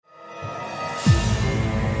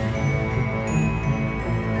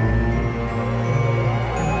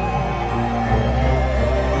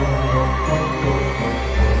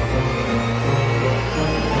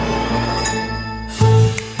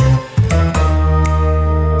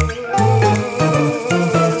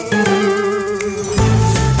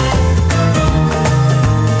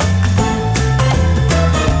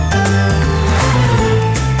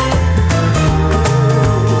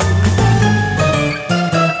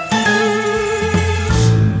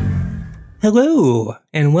Hello,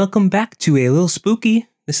 and welcome back to A Lil Spooky.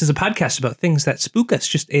 This is a podcast about things that spook us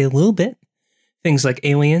just a little bit. Things like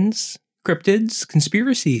aliens, cryptids,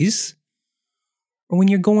 conspiracies, or when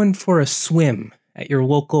you're going for a swim at your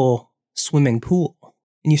local swimming pool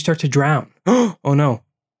and you start to drown. Oh no.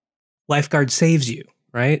 Lifeguard saves you,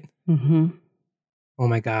 right? Mm-hmm. Oh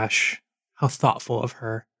my gosh. How thoughtful of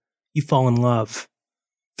her. You fall in love.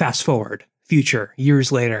 Fast forward, future,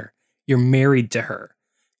 years later, you're married to her.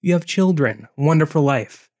 You have children, wonderful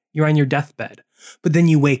life. You're on your deathbed. But then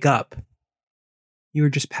you wake up. You were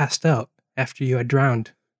just passed out after you had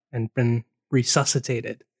drowned and been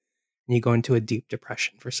resuscitated. And you go into a deep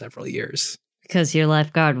depression for several years. Because your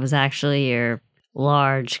lifeguard was actually your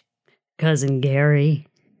large cousin Gary.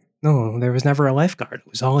 No, there was never a lifeguard. It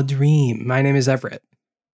was all a dream. My name is Everett.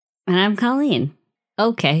 And I'm Colleen.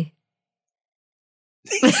 Okay.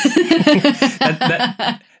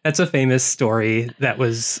 That's a famous story that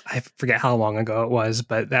was, I forget how long ago it was,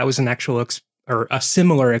 but that was an actual or a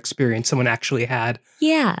similar experience someone actually had.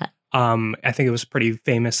 Yeah. I think it was pretty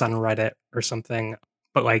famous on Reddit or something,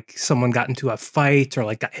 but like someone got into a fight or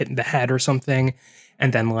like got hit in the head or something,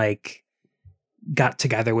 and then like got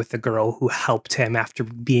together with the girl who helped him after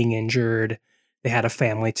being injured. They had a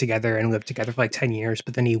family together and lived together for like 10 years,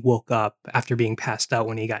 but then he woke up after being passed out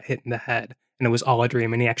when he got hit in the head. And it was all a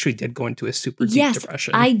dream, and he actually did go into a super deep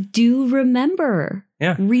depression. I do remember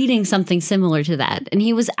reading something similar to that. And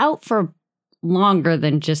he was out for longer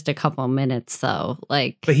than just a couple of minutes, though.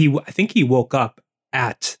 But I think he woke up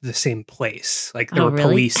at the same place. Like there were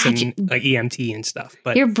police and like EMT and stuff.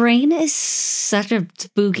 But your brain is such a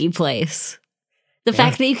spooky place. The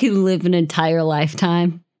fact that you can live an entire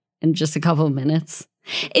lifetime in just a couple of minutes.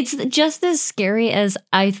 It's just as scary as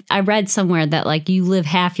I read somewhere that like you live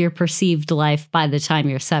half your perceived life by the time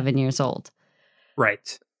you're 7 years old.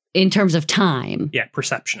 Right. In terms of time. Yeah,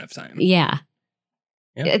 perception of time. Yeah.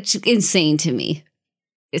 Yep. It's insane to me.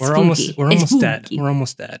 It's we're spooky. almost dead. We're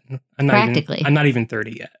almost dead. I'm not even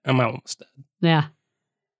 30 yet. I'm almost dead. Yeah.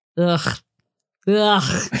 Ugh.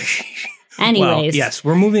 Anyways. Well, yes,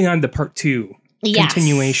 we're moving on to part 2. Yes.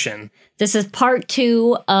 Continuation. This is part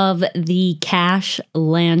 2 of the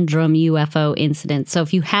Cash-Landrum UFO Incident. So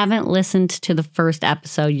if you haven't listened to the first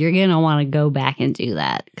episode, you're going to want to go back and do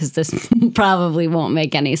that because this probably won't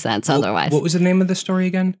make any sense otherwise. What was the name of the story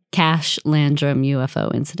again? Cash-Landrum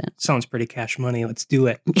UFO Incident. Sounds pretty cash money. Let's do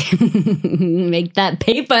it. Make that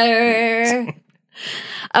paper.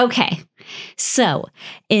 Okay. So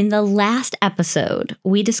in the last episode,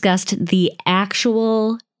 we discussed the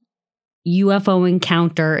actual UFO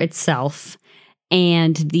encounter itself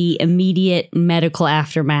and the immediate medical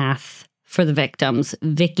aftermath for the victims,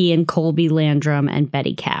 Vicky and Colby Landrum and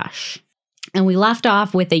Betty Cash. And we left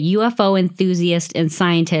off with a UFO enthusiast and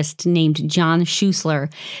scientist named John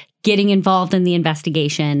Schuessler getting involved in the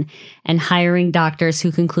investigation and hiring doctors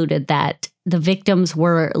who concluded that the victims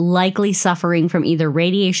were likely suffering from either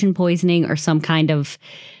radiation poisoning or some kind of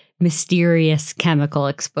mysterious chemical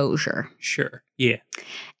exposure. Sure. Yeah.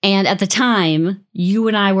 And at the time, you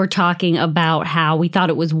and I were talking about how we thought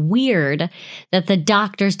it was weird that the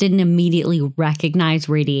doctors didn't immediately recognize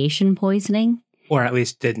radiation poisoning. Or at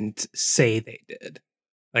least didn't say they did.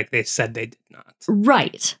 Like they said they did not.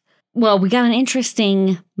 Right. Well, we got an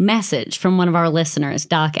interesting message from one of our listeners,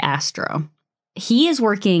 Doc Astro. He is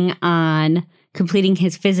working on completing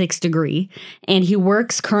his physics degree, and he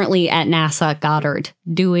works currently at NASA Goddard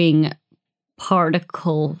doing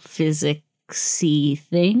particle physics-y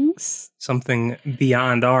things. Something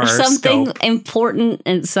beyond our Something scope. Important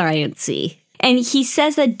and science-y. And he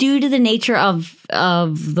says that due to the nature of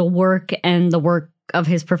the work and the work of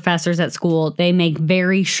his professors at school, they make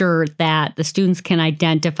very sure that the students can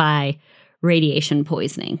identify radiation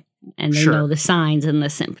poisoning, and they know the signs and the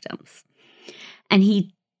symptoms. And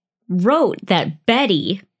he wrote that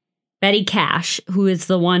Betty Cash, who is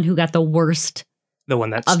the one who got the worst, the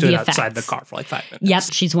one that stood outside the car for like 5 minutes. Yep,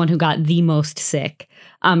 she's the one who got the most sick.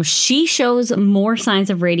 She shows more signs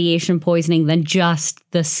of radiation poisoning than just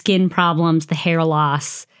the skin problems, the hair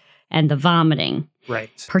loss, and the vomiting.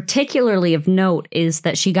 Right. Particularly of note is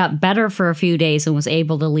that she got better for a few days and was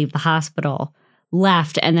able to leave the hospital,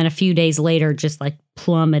 left, and then a few days later just like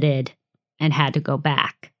plummeted and had to go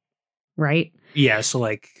back. Right? Yeah, so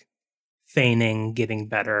like feigning getting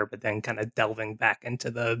better, but then kind of delving back into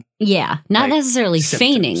the not necessarily symptoms.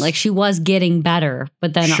 feigning. Like she was getting better,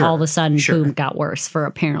 but then all of a sudden, boom, got worse for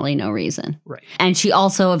apparently no reason. Right. And she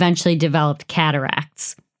also eventually developed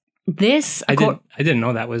cataracts. This I didn't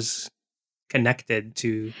know that was connected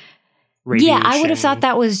to radiation. Yeah, I would have thought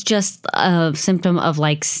that was just a symptom of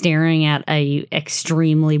like staring at a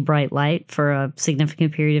extremely bright light for a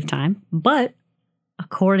significant period of time. But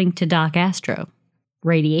according to Doc Astro,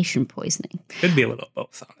 radiation poisoning. Could be a little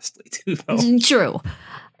both, honestly, too, though. True.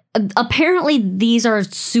 Apparently, these are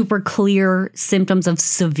super clear symptoms of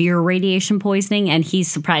severe radiation poisoning, and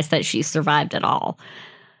he's surprised that she survived at all.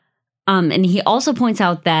 And he also points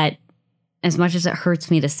out that, as much as it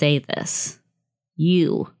hurts me to say this,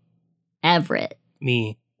 you, Everett,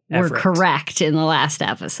 Me, were Everett. correct in the last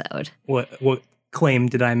episode. What claim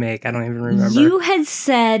did I make? I don't even remember. You had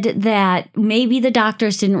said that maybe the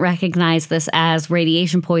doctors didn't recognize this as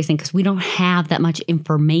radiation poisoning because we don't have that much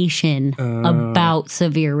information about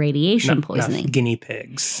severe radiation poisoning. Enough guinea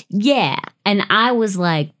pigs. Yeah. And I was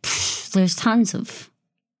like, there's tons of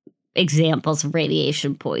examples of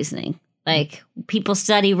radiation poisoning. Like, people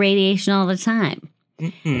study radiation all the time.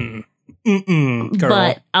 Girl.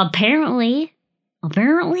 But apparently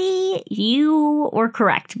you were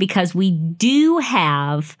correct, because we do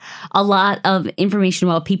have a lot of information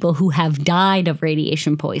about people who have died of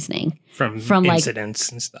radiation poisoning. From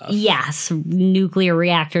incidents and stuff. Yes, nuclear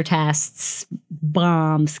reactor tests,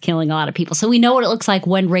 bombs killing a lot of people. So we know what it looks like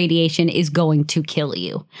when radiation is going to kill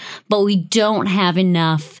you. But we don't have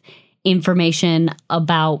enough information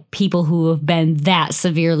about people who have been that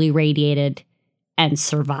severely radiated and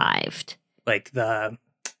survived. Like the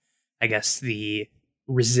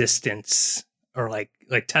resistance, or like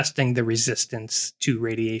testing the resistance to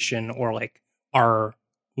radiation, or like our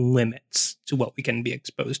limits to what we can be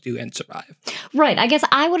exposed to and survive. Right. I guess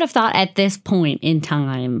I would have thought at this point in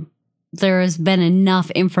time, there has been enough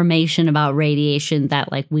information about radiation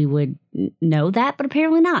that like we would know that, but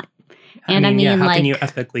apparently not. And I mean, how like, can you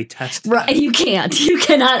ethically test that? Right, you can't. You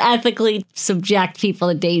cannot ethically subject people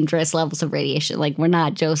to dangerous levels of radiation. Like, we're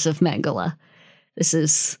not Joseph Mengele. This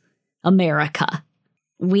is America.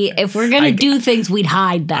 If we're going to do things, we'd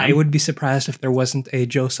hide them. I would be surprised if there wasn't a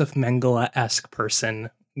Joseph Mengele-esque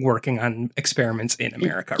person working on experiments in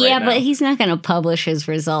America right now. Yeah, but he's not going to publish his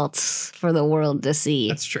results for the world to see.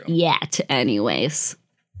 That's true. Yet,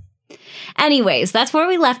 Anyways, that's where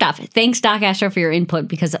we left off. Thanks, Doc Astro, for your input,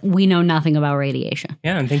 because we know nothing about radiation.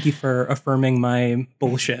 Yeah, and thank you for affirming my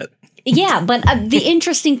bullshit. Yeah, but the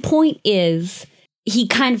interesting point is he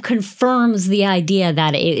kind of confirms the idea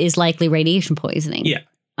that it is likely radiation poisoning. Yeah.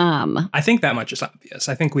 I think that much is obvious.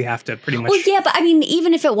 I think we have to pretty much... Well, yeah, but I mean,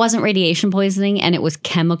 even if it wasn't radiation poisoning and it was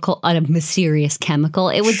a mysterious chemical,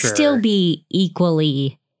 it would still be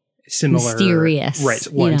equally mysterious. Right.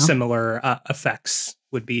 Similar effects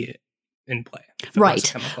would be in play.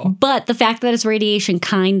 Right. But the fact that it's radiation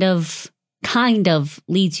kind of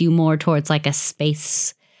leads you more towards like a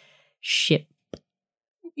space ship.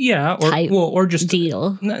 Yeah. Or just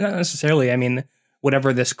deal. Not necessarily. I mean,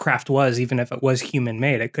 whatever this craft was, even if it was human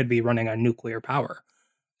made, it could be running on nuclear power.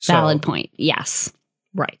 Valid point. Yes.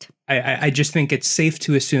 Right. I just think it's safe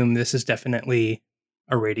to assume this is definitely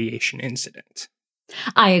a radiation incident.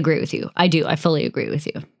 I agree with you. I do. I fully agree with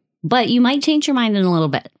you. But you might change your mind in a little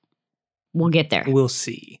bit. We'll get there. We'll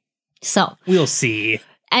see. We'll see.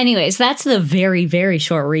 Anyways, that's the very, very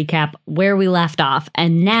short recap where we left off.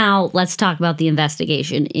 And now let's talk about the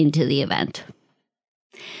investigation into the event.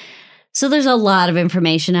 So there's a lot of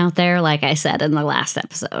information out there, like I said in the last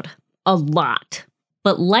episode. A lot.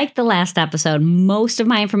 But like the last episode, most of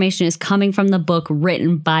my information is coming from the book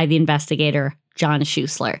written by the investigator, John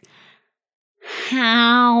Schuessler.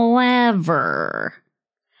 However,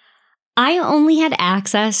 I only had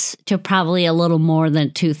access to probably a little more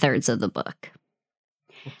than 2/3 of the book.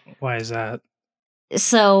 Why is that?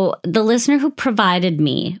 So the listener who provided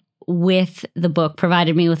me with the book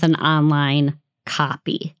provided me with an online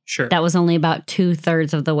copy. Sure. That was only about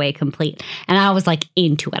 2/3 of the way complete. And I was like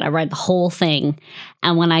into it. I read the whole thing.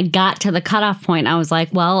 And when I got to the cutoff point, I was like,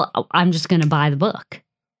 well, I'm just going to buy the book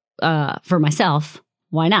for myself.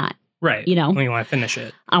 Why not? Right. You know, when you want to finish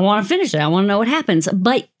it. I want to finish it. I want to know what happens.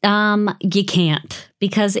 But you can't,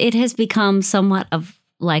 because it has become somewhat of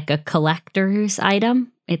like a collector's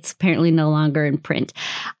item. It's apparently no longer in print.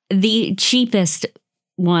 The cheapest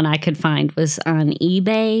one I could find was on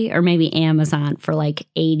eBay or maybe Amazon for like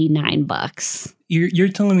 $89. You're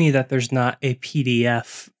telling me that there's not a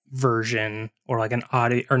PDF version or like an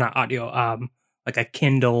audio, or not audio, like a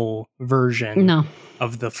Kindle version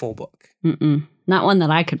of the full book? Mm-mm. Not one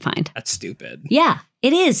that I could find. That's stupid. Yeah,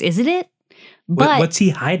 it is, isn't it? But what's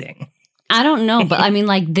he hiding? I don't know, but I mean,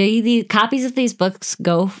 like the copies of these books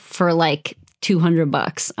go for like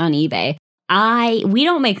 $200 on eBay. We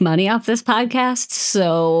don't make money off this podcast,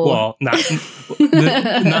 so... Well, not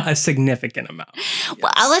a significant amount. Yes.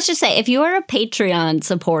 Well, let's just say, if you are a Patreon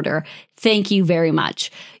supporter, Thank you very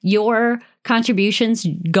much. Your contributions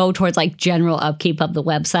go towards like general upkeep of the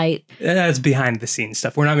website. That's behind the scenes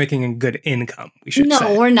stuff. We're not making a good income, we should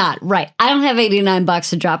say. No, we're not. Right. I don't have $89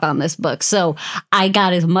 to drop on this book. So I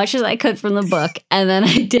got as much as I could from the book. And then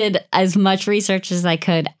I did as much research as I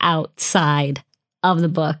could outside of the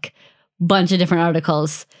book. Bunch of different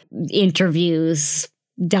articles, interviews,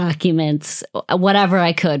 documents, whatever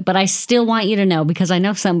I could. But I still want you to know, because I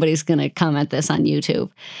know somebody's going to comment this on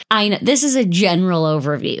YouTube. I know this is a general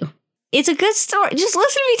overview. It's a good story. Just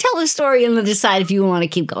listen to me tell the story and then decide if you want to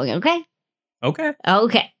keep going, okay? Okay.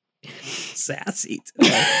 Okay. Sassy.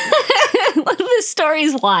 This story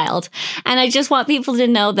is wild. And I just want people to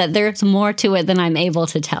know that there's more to it than I'm able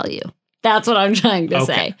to tell you. That's what I'm trying to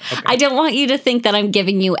say. Okay. I don't want you to think that I'm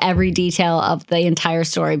giving you every detail of the entire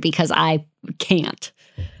story, because I can't.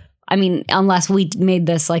 I mean, unless we made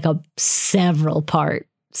this like a several part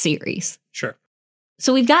series. Sure.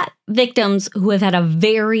 So we've got victims who have had a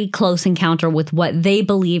very close encounter with what they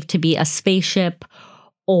believe to be a spaceship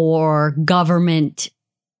or government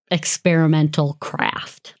experimental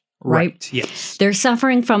craft. Right? Yes. They're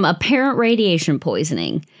suffering from apparent radiation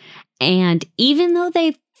poisoning. And even though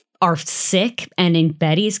they are sick, and in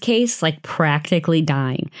Betty's case, like practically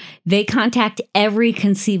dying, they contact every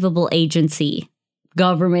conceivable agency,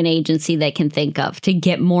 government agency they can think of to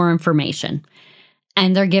get more information.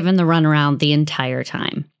 And they're given the runaround the entire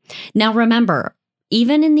time. Now, remember,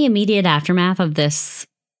 even in the immediate aftermath of this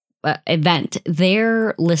event,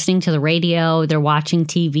 they're listening to the radio, they're watching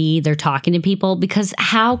TV, they're talking to people, because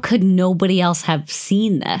how could nobody else have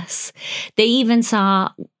seen this? They even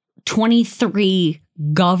saw 23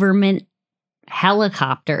 government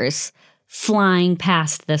helicopters flying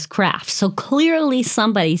past this craft. So clearly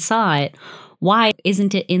somebody saw it. Why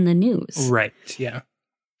isn't it in the news? Right, yeah.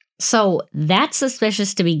 So that's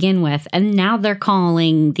suspicious to begin with. And now they're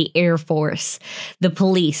calling the Air Force, the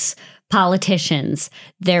police, politicians,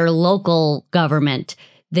 their local government.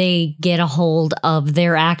 They get a hold of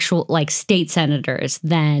their actual, like, state senators,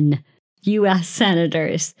 then U.S.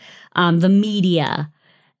 senators, the media,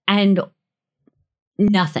 and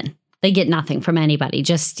nothing. They get nothing from anybody.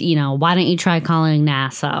 Just, why don't you try calling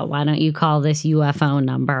NASA? Why don't you call this UFO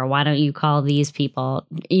number? Why don't you call these people?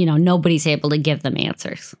 Nobody's able to give them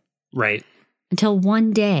answers. Right. Until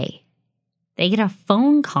one day, they get a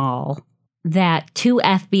phone call that 2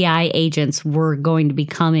 FBI agents were going to be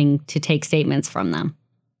coming to take statements from them.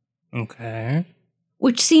 Okay.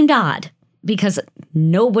 Which seemed odd, because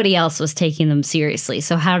nobody else was taking them seriously.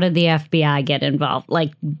 So how did the FBI get involved?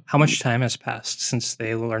 Like, how much time has passed since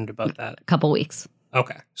they learned about that? A couple weeks.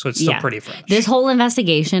 Okay. So it's still pretty fresh. This whole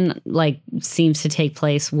investigation, seems to take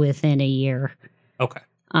place within a year. Okay.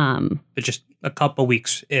 But just a couple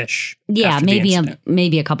weeks-ish. Yeah,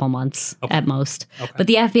 maybe a couple months at most. Okay. But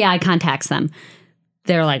the FBI contacts them.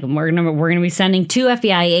 They're like, we're gonna be sending 2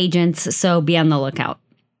 FBI agents, so be on the lookout.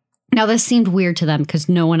 Now, this seemed weird to them because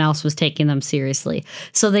no one else was taking them seriously.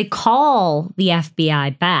 So they call the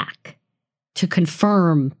FBI back to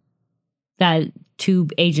confirm that 2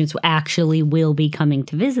 agents actually will be coming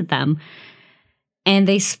to visit them. And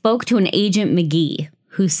they spoke to an Agent McGee,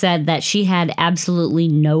 who said that she had absolutely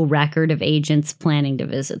no record of agents planning to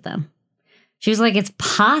visit them. She was like, it's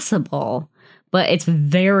possible, but it's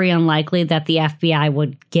very unlikely that the FBI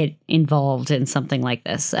would get involved in something like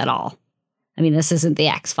this at all. I mean, this isn't the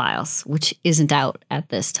X-Files, which isn't out at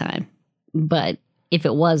this time. But if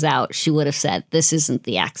it was out, she would have said, this isn't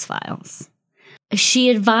the X-Files. She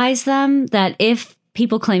advised them that if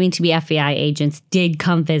people claiming to be FBI agents did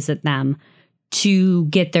come visit them, to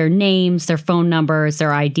get their names, their phone numbers,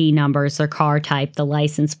 their ID numbers, their car type, the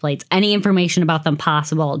license plates, any information about them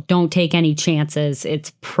possible. Don't take any chances.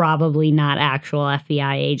 It's probably not actual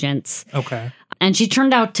FBI agents. Okay. And she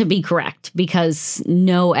turned out to be correct, because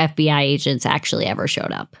no FBI agents actually ever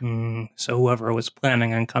showed up. So whoever was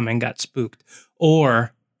planning on coming got spooked,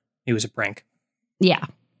 or it was a prank. Yeah.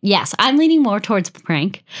 Yes, I'm leaning more towards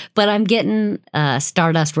prank, but I'm getting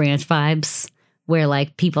Stardust Ranch vibes, where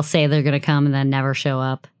people say they're going to come and then never show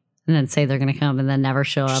up, and then say they're going to come and then never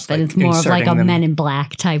show up. And it's more of like a Men in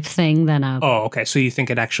Black type thing than a... Oh, okay. So you think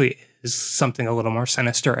it actually is something a little more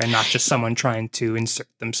sinister and not just someone trying to insert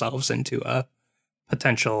themselves into a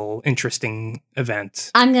potential interesting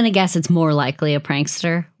event. I'm going to guess it's more likely a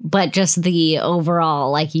prankster, but just the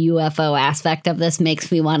overall UFO aspect of this makes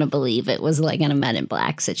me want to believe it was in a Men in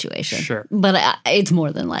Black situation. Sure. But it's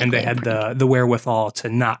more than likely. And they had the wherewithal to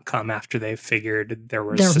not come after they figured there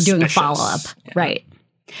was They're doing a follow-up. Yeah. Right.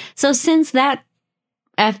 So since that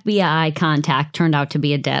FBI contact turned out to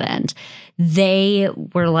be a dead end, they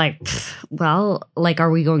were like, well,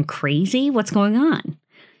 are we going crazy? What's going on?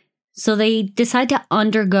 So they decide to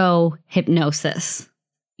undergo hypnosis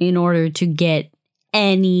in order to get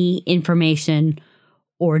any information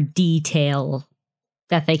or detail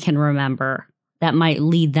that they can remember that might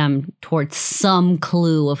lead them towards some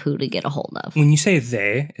clue of who to get a hold of. When you say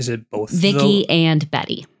they, is it both Vicky and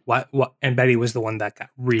Betty? What? And Betty was the one that got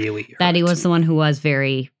really hurt. Betty was the one who was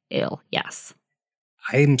very ill, yes.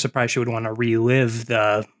 I'm surprised she would want to relive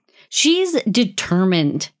the... She's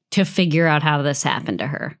determined to figure out how this happened to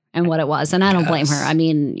her and what it was. And I don't blame her. I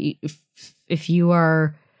mean, if you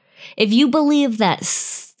believe that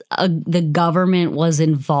the government was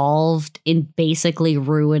involved in basically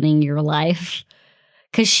ruining your life,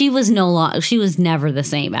 because she was never the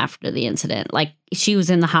same after the incident. Like, she was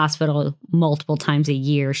in the hospital multiple times a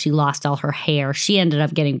year. She lost all her hair. She ended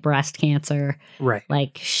up getting breast cancer. Right.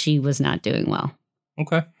 Like, she was not doing well.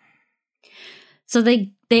 Okay. So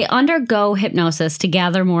they undergo hypnosis to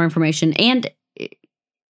gather more information. And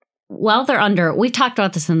while they're we've talked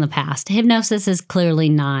about this in the past, hypnosis is clearly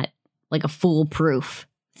not like a foolproof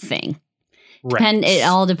thing. Right. It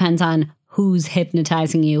all depends on who's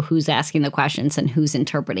hypnotizing you, who's asking the questions, and who's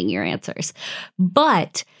interpreting your answers.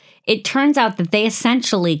 But it turns out that they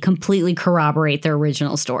essentially completely corroborate their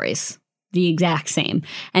original stories. The exact same.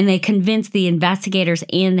 And they convince the investigators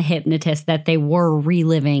and the hypnotist that they were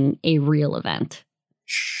reliving a real event.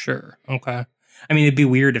 Sure. Okay. I mean, it'd be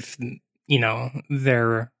weird if,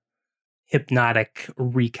 their hypnotic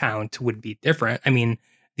recount would be different. I mean,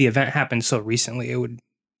 the event happened so recently, it would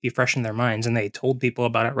be fresh in their minds, and they told people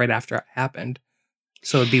about it right after it happened.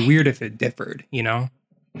 So it'd be weird if it differed,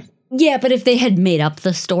 Yeah, but if they had made up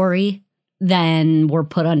the story, then were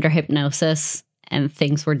put under hypnosis and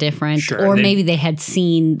things were different. Sure, or maybe they had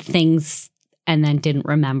seen things and then didn't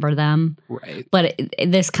remember them. Right. But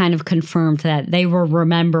this kind of confirmed that they were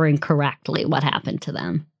remembering correctly what happened to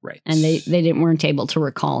them. Right. And they weren't able to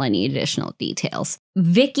recall any additional details.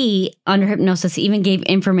 Vicky, under hypnosis, even gave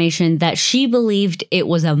information that she believed it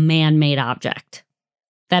was a man-made object.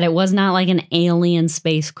 That it was not like an alien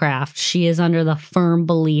spacecraft. She is under the firm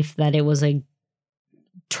belief that it was a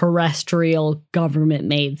terrestrial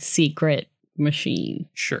government-made secret machine.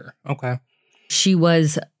 Sure. Okay. She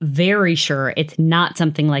was very sure it's not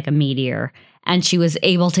something like a meteor, and she was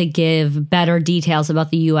able to give better details about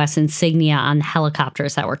the U.S. insignia on the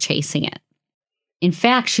helicopters that were chasing it. In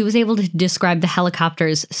fact, she was able to describe the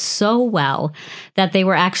helicopters so well that they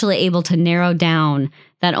were actually able to narrow down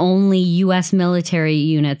that only U.S. military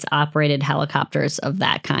units operated helicopters of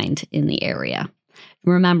that kind in the area.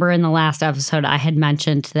 Remember in the last episode, I had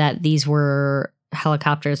mentioned that these were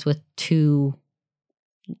helicopters with two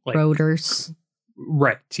rotors.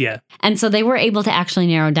 Right, yeah. And so they were able to actually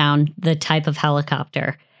narrow down the type of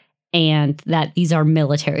helicopter and that these are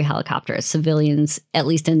military helicopters. Civilians, at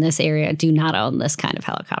least in this area, do not own this kind of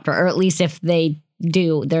helicopter. Or at least if they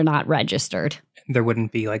do, they're not registered. There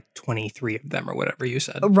wouldn't be like 23 of them or whatever you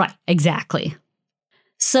said. Right, exactly.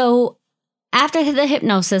 So after the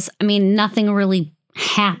hypnosis, I mean, nothing really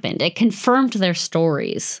happened. It confirmed their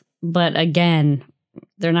stories. But again,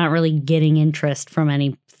 they're not really getting interest from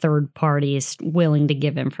any third parties willing to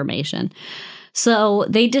give information. So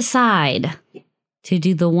they decide to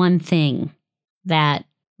do the one thing that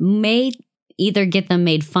may either get them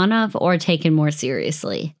made fun of or taken more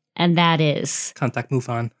seriously. And that is... Contact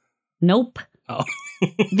MUFON. Nope. Oh.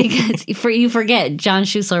 Because you forget, John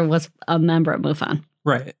Schuessler was a member of MUFON.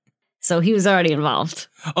 Right. So he was already involved.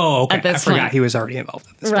 Oh, okay. I forgot he was already involved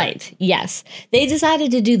at this right. point. Yes. They decided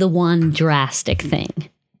to do the one drastic thing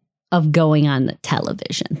of going on the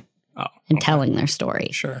television and telling their story.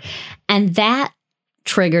 Sure. And that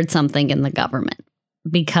triggered something in the government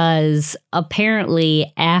because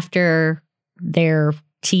apparently after their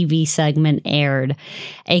TV segment aired,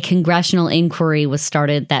 a congressional inquiry was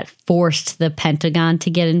started that forced the Pentagon to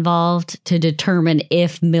get involved to determine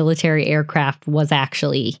if military aircraft was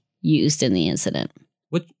actually used in the incident.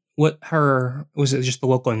 Was it just the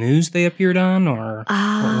local news they appeared on, or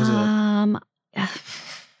what was it?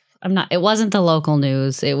 It wasn't the local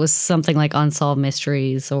news. It was something like Unsolved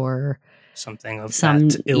Mysteries or something of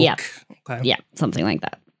that ilk. Yeah. Okay. Yeah, something like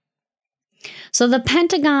that. So the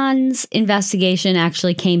Pentagon's investigation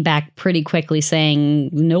actually came back pretty quickly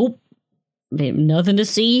saying, nope, nothing to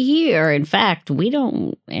see here. In fact, we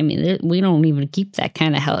don't even keep that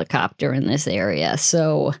kind of helicopter in this area.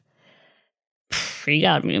 So you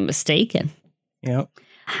got to be mistaken. Yep.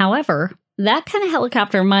 However, that kind of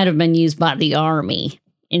helicopter might have been used by the Army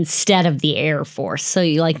instead of the Air Force. So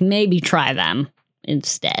you maybe try them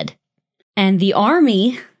instead. And the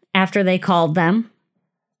Army, after they called them,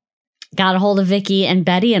 got a hold of Vicky and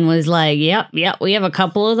Betty and was like, yep, we have a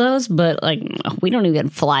couple of those, but like we don't even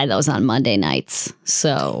fly those on Monday nights.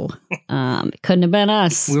 So it couldn't have been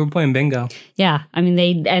us. We were playing bingo. Yeah. I mean,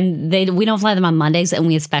 we don't fly them on Mondays, and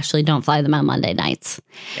we especially don't fly them on Monday nights.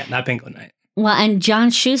 Yeah, not bingo night. Well, and John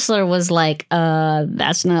Schuessler was like,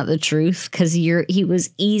 that's not the truth, because he was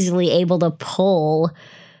easily able to pull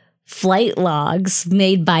flight logs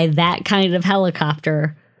made by that kind of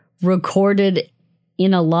helicopter recorded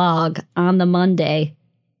in a log on the Monday,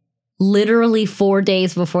 literally 4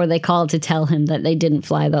 days before they called to tell him that they didn't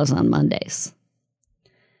fly those on Mondays.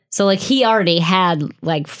 So like he already had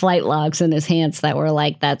like flight logs in his hands that were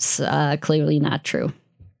like, that's clearly not true.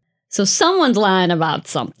 So someone's lying about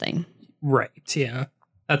something. Right. Yeah.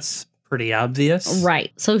 That's pretty obvious.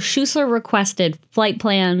 Right. So Schuessler requested flight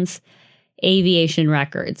plans, aviation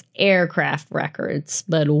records, aircraft records,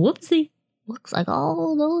 but whoopsie. Looks like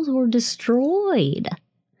all those were destroyed.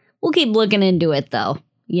 We'll keep looking into it, though.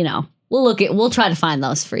 You know, we'll try to find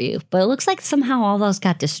those for you. But it looks like somehow all those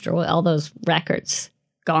got destroyed. All those records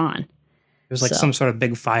gone. It was like some sort of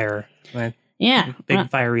big fire. Right? Yeah. Big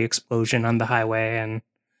fiery explosion on the highway. And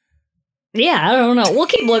yeah, I don't know. We'll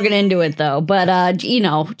keep looking into it, though. But, you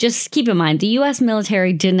know, just keep in mind, the U.S.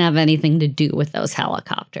 military didn't have anything to do with those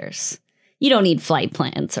helicopters. You don't need flight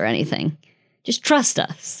plans or anything. Just trust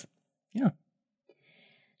us. Yeah.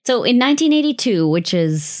 So in 1982, which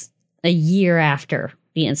is a year after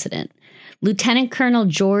the incident, Lieutenant Colonel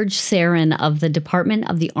George Sarin of the Department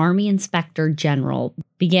of the Army Inspector General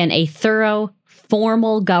began a thorough,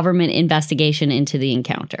 formal government investigation into the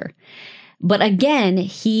encounter. But again,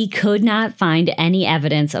 he could not find any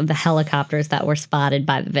evidence of the helicopters that were spotted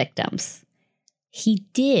by the victims. He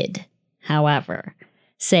did, however,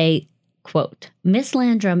 say, quote, Miss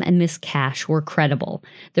Landrum and Miss Cash were credible.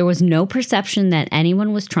 There was no perception that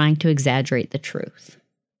anyone was trying to exaggerate the truth.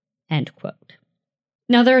 End quote.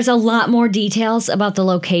 Now, there's a lot more details about the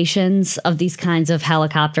locations of these kinds of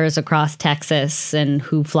helicopters across Texas and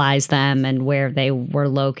who flies them and where they were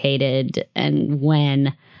located and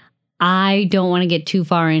when. I don't want to get too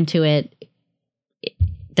far into it.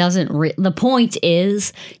 The point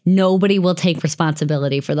is nobody will take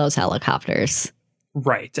responsibility for those helicopters.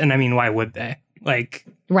 Right. And I mean, why would they? Like,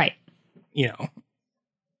 right. You know,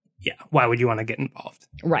 yeah. Why would you want to get involved?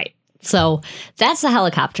 Right. So that's the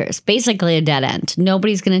helicopters. Basically a dead end.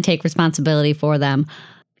 Nobody's going to take responsibility for them.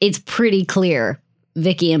 It's pretty clear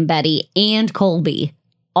Vicky and Betty and Colby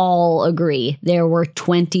all agree there were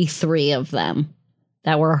 23 of them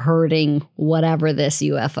that were herding whatever this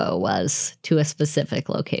UFO was to a specific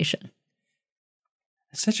location.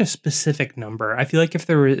 It's such a specific number. I feel like if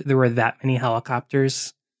there were that many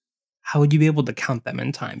helicopters, how would you be able to count them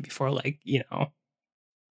in time before, like, you know?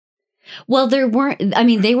 Well, they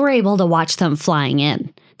were able to watch them flying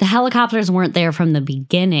in. The helicopters weren't there from the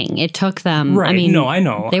beginning. It took them, right. I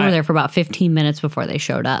know. They were there for about 15 minutes before they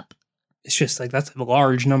showed up. It's just like, that's a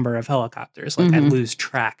large number of helicopters. Like, I'd lose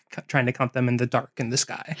track trying to count them in the dark in the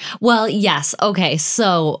sky. Well, yes. Okay.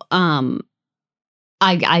 So,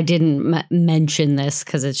 I didn't mention this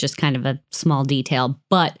because it's just kind of a small detail,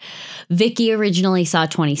 but Vicky originally saw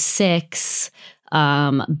 26.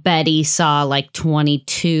 Betty saw like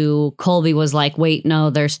 22. Colby was like, wait,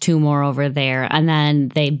 no, there's 2 more over there. And then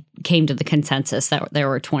they came to the consensus that there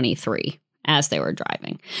were 23 as they were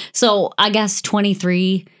driving. So I guess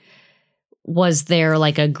 23 was their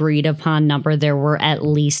like agreed upon number. There were at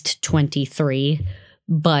least 23,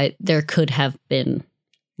 but there could have been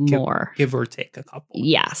more. Give or take a couple.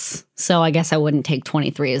 Yes. So I guess I wouldn't take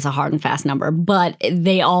 23 as a hard and fast number, but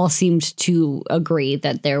they all seemed to agree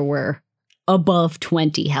that there were above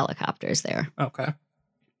 20 helicopters there. Okay.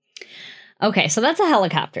 Okay, so that's the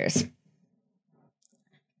helicopters.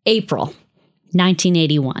 April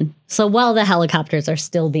 1981. So while the helicopters are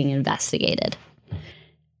still being investigated,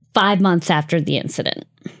 5 months after the incident,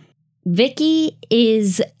 Vicky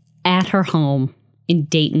is at her home in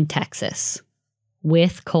Dayton, Texas,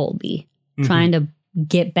 with Colby, trying to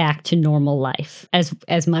get back to normal life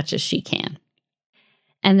as much as she can.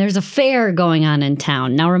 And there's a fair going on in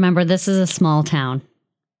town. Now, remember, this is a small town,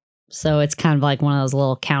 so it's kind of like one of those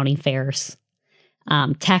little county fairs.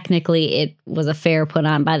 Technically, it was a fair put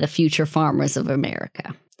on by the Future Farmers of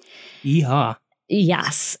America. Yeehaw.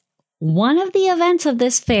 Yes. One of the events of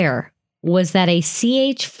this fair was that a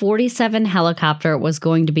CH-47 helicopter was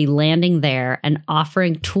going to be landing there and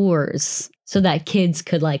offering tours so that kids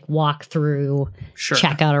could like walk through,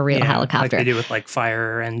 check out a real helicopter. Like they do with like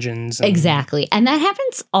fire engines. Exactly. And that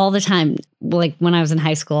happens all the time. Like when I was in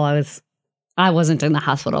high school, I was I wasn't in the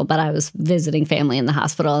hospital, but I was visiting family in the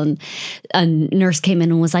hospital. And a nurse came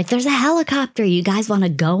in and was like, there's a helicopter. You guys want to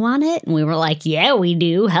go on it? And we were like, yeah, we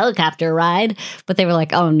do. Helicopter ride. But they were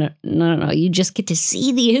like, oh, no. You just get to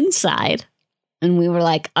see the inside. And we were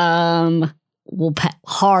like, we'll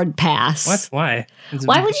hard pass. What? Why?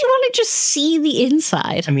 Why would you want to just see the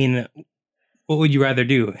inside? I mean, what would you rather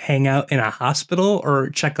do? Hang out in a hospital or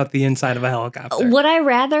check out the inside of a helicopter? Would I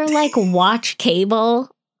rather like watch cable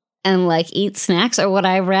and like eat snacks, or would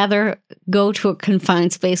I rather go to a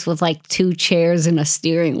confined space with like 2 chairs and a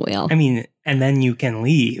steering wheel? I mean, and then you can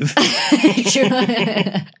leave.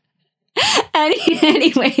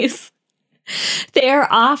 Anyways, they're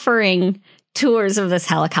offering tours of this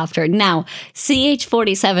helicopter. Now,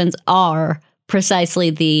 CH-47s are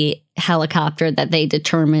precisely the helicopter that they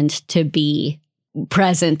determined to be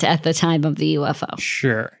present at the time of the UFO.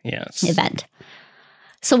 Sure, yes. Event.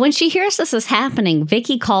 So when she hears this is happening,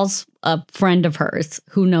 Vicky calls a friend of hers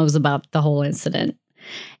who knows about the whole incident,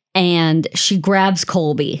 and she grabs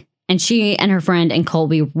Colby, and she and her friend and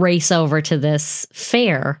Colby race over to this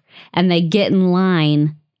fair, and they get in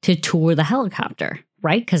line to tour the helicopter,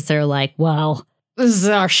 right? Because they're like, well, this is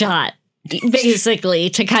our shot,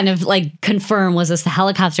 basically, to kind of like confirm, was this the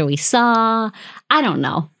helicopter we saw? I don't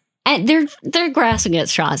know. And they're grasping at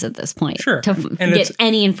straws at this point, sure, to get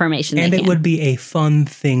any information they can. And it would be a fun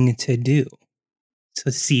thing to do,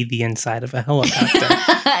 to see the inside of a helicopter.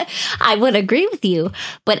 I would agree with you.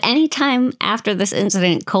 But anytime after this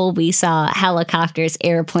incident, Colby saw helicopters,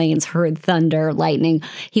 airplanes, heard thunder, lightning,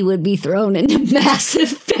 he would be thrown into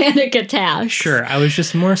massive panic attacks. Sure, I was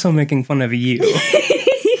just more so making fun of you.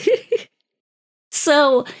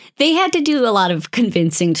 So they had to do a lot of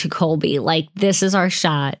convincing to Colby, like, this is our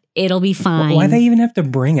shot. It'll be fine. Why they even have to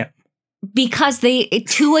bring him? Because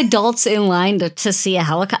 2 adults in line to see a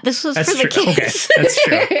helicopter. This was That's for the true. kids. Okay, that's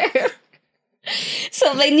true.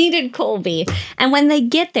 So they needed Colby. And when they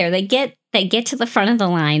get there, they get to the front of the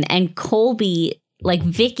line, and Colby, like,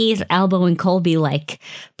 Vicky's elbowing Colby, like,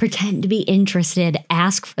 pretend to be interested,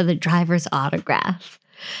 ask for the driver's autograph.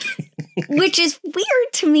 Which is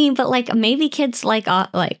weird to me, but like maybe kids like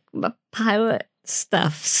pilot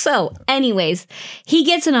stuff. So anyways, he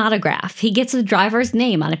gets an autograph. He gets the driver's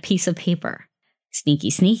name on a piece of paper.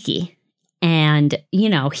 Sneaky. And, you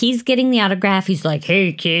know, he's getting the autograph. He's like,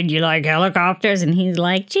 hey, kid, you like helicopters? And he's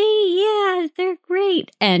like, gee, yeah, they're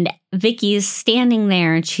great. And Vicky's standing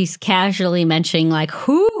there and she's casually mentioning like,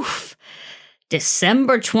 hoof.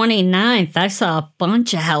 December 29th, I saw a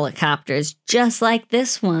bunch of helicopters just like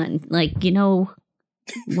this one. Like, you know,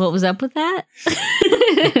 what was up with that?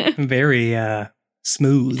 Very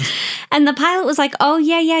smooth. And the pilot was like, oh,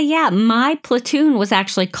 yeah. My platoon was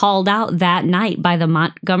actually called out that night by the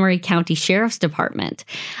Montgomery County Sheriff's Department.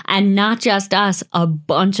 And not just us, a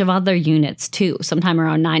bunch of other units, too, sometime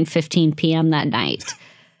around 9:15 p.m. that night.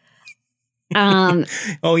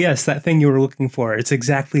 Oh, yes, that thing you were looking for. It's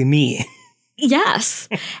exactly me. Yes.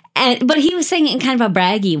 But he was saying it in kind of a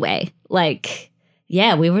braggy way. Like,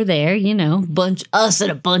 yeah, we were there, you know, us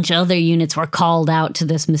and a bunch of other units were called out to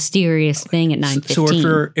this mysterious thing at 9:15.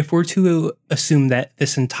 So if we're to assume that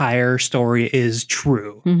this entire story is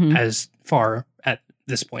true, as far at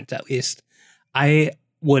this point at least, I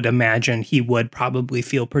would imagine he would probably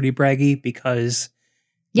feel pretty braggy because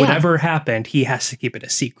whatever happened, he has to keep it a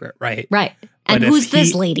secret, right? Right. And who's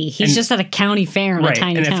this lady? He's just at a county fair in a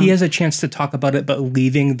tiny town. And if he has a chance to talk about it, but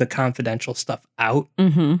leaving the confidential stuff out,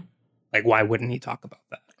 like, why wouldn't he talk about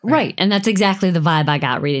that? Right. And that's exactly the vibe I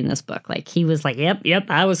got reading this book. Like, he was like, yep,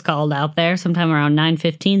 I was called out there sometime around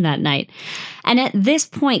 9:15 that night. And at this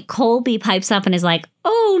point, Colby pipes up and is like,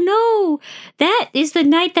 oh, no, that is the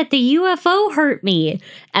night that the UFO hurt me.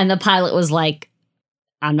 And the pilot was like,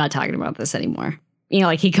 I'm not talking about this anymore. You know,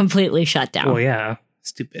 like, he completely shut down. Oh, yeah.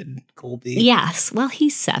 Stupid Colby. Yes. Well,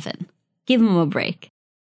 he's 7. Give him a break.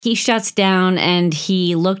 He shuts down and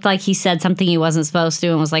he looked like he said something he wasn't supposed to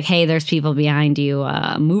and was like, hey, there's people behind you.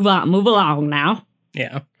 Move along now.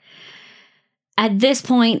 Yeah. At this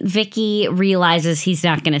point, Vicky realizes he's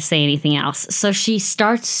not going to say anything else. So she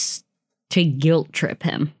starts to guilt trip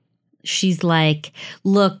him. She's like,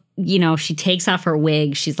 look, you know, she takes off her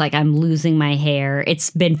wig. She's like, I'm losing my hair. It's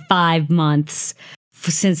been 5 months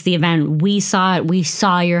since the event. We saw it. We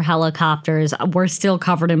saw your helicopters. We're still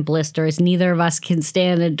covered in blisters. Neither of us can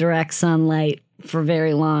stand in direct sunlight for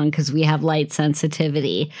very long because we have light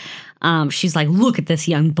sensitivity. She's like, look at this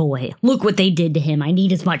young boy. Look what they did to him. I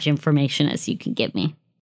need as much information as you can give me.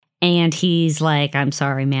 And he's like, I'm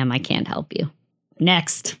sorry, ma'am. I can't help you.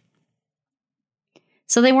 Next.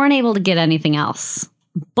 So they weren't able to get anything else.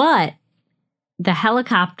 But the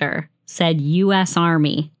helicopter said U.S.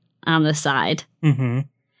 Army on the side. Mm-hmm.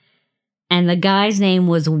 And the guy's name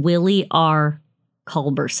was Willie R.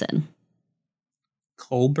 Culberson.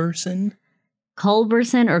 Culberson?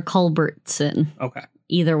 Culberson or Culbertson. Okay.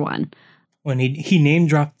 Either one. When he name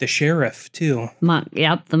dropped the sheriff too.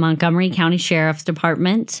 Yep, the Montgomery County Sheriff's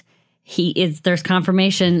Department. There's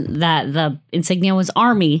confirmation that the insignia was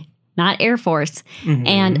Army, not Air Force. Mm-hmm.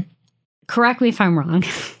 And correct me if I'm wrong,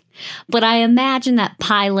 but I imagine that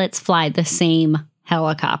pilots fly the same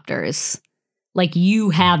helicopters. Like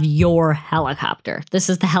you have your helicopter. This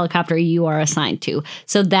is the helicopter you are assigned to.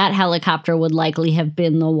 So that helicopter would likely have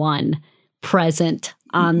been the one present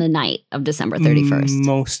on the night of December 31st.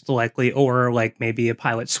 Most likely, or like maybe a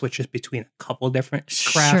pilot switches between a couple different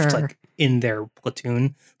craft, like in their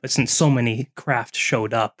platoon. But since so many craft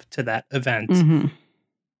showed up to that event, Mm-hmm.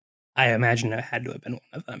 I imagine it had to have been one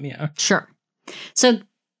of them, yeah. Sure. So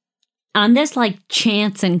on this like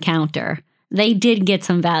chance encounter, they did get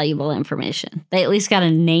some valuable information. They at least got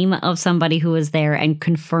a name of somebody who was there and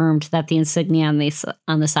confirmed that the insignia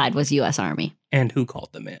on the side was U.S. Army. And who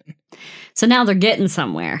called them in. So now they're getting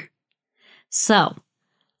somewhere. So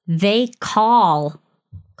they call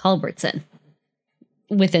Culbertson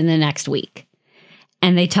within the next week.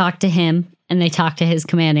 And they talk to him and they talk to his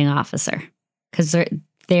commanding officer because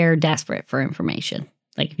they're desperate for information.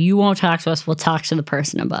 Like, if you won't talk to us, we'll talk to the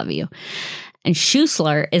person above you. And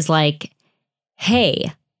Schuessler is like,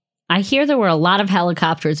 hey, I hear there were a lot of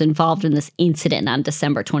helicopters involved in this incident on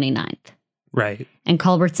December 29th. Right. And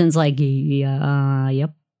Culbertson's like, yeah,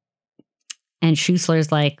 yep. And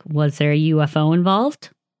Schuessler's like, was there a UFO involved?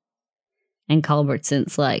 And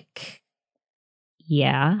Culbertson's like,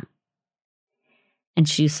 yeah. And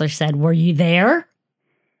Schuessler said, were you there?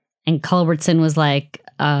 And Culbertson was like,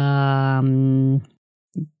 no,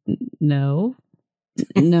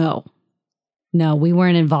 we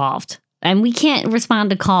weren't involved. And we can't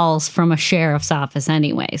respond to calls from a sheriff's office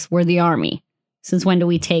anyways. We're the Army. Since when do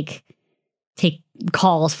we take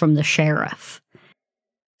calls from the sheriff?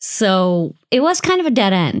 So it was kind of a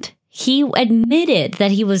dead end. He admitted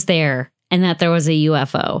that he was there and that there was a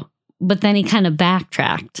UFO, but then he kind of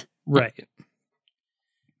backtracked. Right.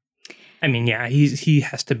 I mean, yeah, he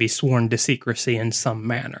has to be sworn to secrecy in some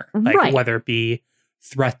manner. Like, right. Whether it be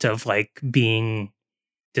threat of, like, being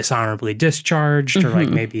dishonorably discharged or, like,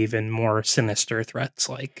 maybe even more sinister threats,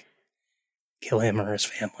 like kill him or his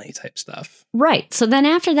family type stuff. Right. So then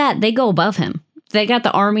after that, they go above him. They got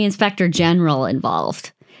the Army Inspector General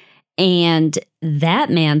involved. And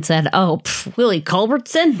that man said, Willie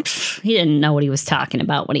Culbertson? He didn't know what he was talking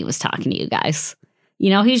about when he was talking to you guys. You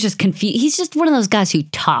know, he's just confused. He's just one of those guys who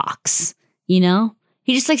talks, you know?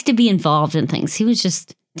 He just likes to be involved in things. He was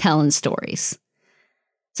just telling stories.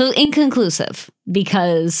 So inconclusive,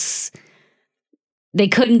 because they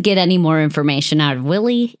couldn't get any more information out of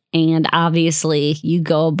Willie. And obviously, you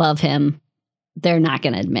go above him, they're not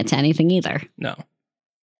going to admit to anything either. No.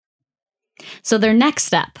 So their next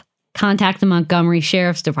step, contact the Montgomery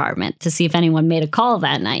Sheriff's Department to see if anyone made a call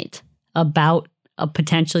that night about a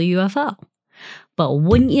potential UFO. But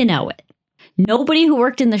wouldn't you know it, nobody who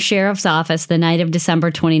worked in the sheriff's office the night of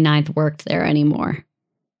December 29th worked there anymore.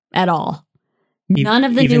 At all. None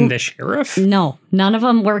of the even the sheriff? No, none of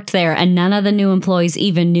them worked there, and none of the new employees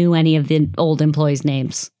even knew any of the old employees'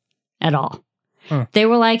 names at all. Huh. They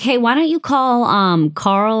were like, "Hey, why don't you call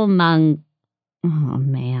Carl Mangogna,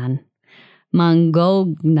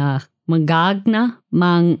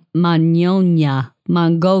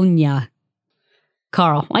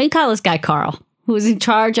 Carl. Why don't you call this guy Carl, who was in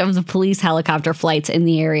charge of the police helicopter flights in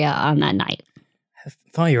the area on that night?" I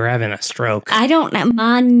thought you were having a stroke. I don't know.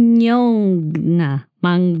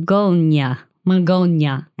 Mongolia.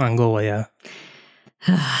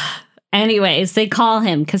 Anyways, they call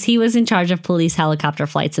him because he was in charge of police helicopter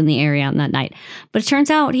flights in the area on that night. But it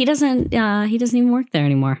turns out he doesn't even work there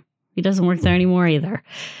anymore. He doesn't work there anymore either.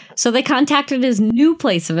 So they contacted his new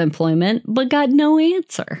place of employment, but got no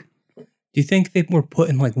answer. Do you think they were put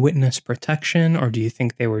in like witness protection, or do you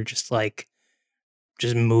think they were just like,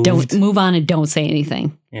 just moved? Don't move on and don't say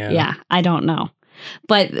anything. Yeah, I don't know.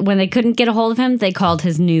 But when they couldn't get a hold of him, they called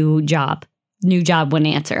his new job. New job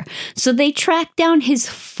wouldn't answer. So they tracked down his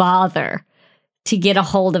father to get a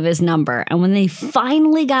hold of his number. And when they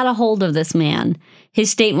finally got a hold of this man, his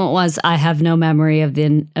statement was, "I have no memory of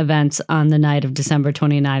the events on the night of December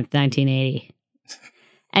 29th, 1980.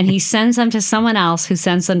 And he sends them to someone else, who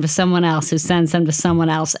sends them to someone else, who sends them to someone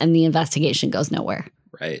else, and the investigation goes nowhere.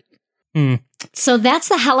 Right. So that's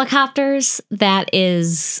the helicopters. That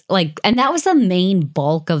is and that was the main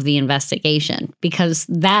bulk of the investigation, because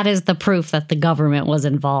that is the proof that the government was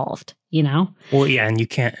involved. you know? Well, yeah, and you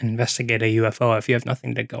can't investigate a UFO if you have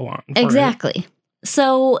nothing to go on. Exactly.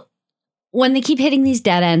 So when they keep hitting these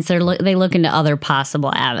dead ends, they look into other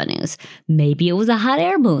possible avenues. Maybe it was a hot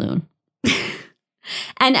air balloon.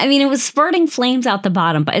 And I mean, it was spurting flames out the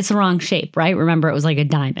bottom, but it's the wrong shape, right? Remember, it was like a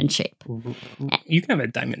diamond shape. You can have a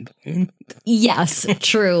diamond balloon. Yes,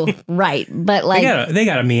 true. Right. But like they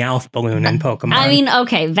got a Meowth balloon in Pokemon. I mean,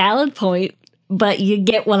 okay, valid point, but you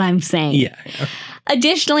get what I'm saying. Yeah.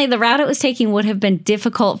 Additionally, the route it was taking would have been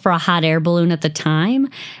difficult for a hot air balloon at the time.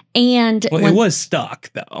 And it was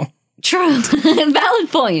stuck, though. True. Valid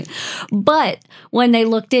point. But when they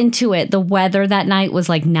looked into it, the weather that night was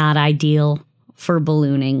like not ideal for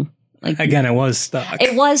ballooning. Like, again, it was stuck.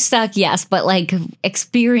 It was stuck, yes, but like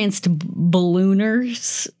experienced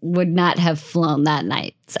ballooners would not have flown that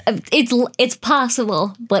night. So it's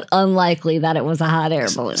possible, but unlikely that it was a hot air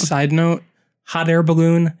balloon. Side note, hot air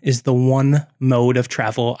balloon is the one mode of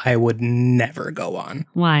travel I would never go on.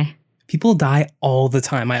 Why? People die all the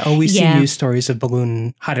time. I always see news stories of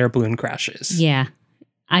hot air balloon crashes. Yeah.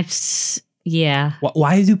 Yeah.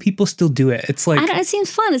 Why do people still do it? It's like, it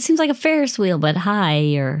seems fun. It seems like a Ferris wheel, but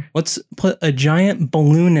high or. Let's put a giant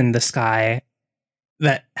balloon in the sky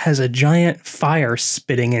that has a giant fire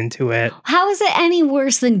spitting into it. How is it any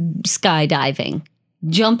worse than skydiving?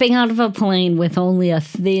 Jumping out of a plane with only a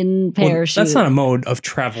thin parachute. Well, that's not a mode of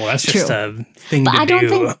travel. That's just a thing to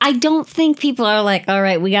do. I don't think people are like, all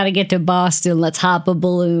right, we got to get to Boston. Let's hop a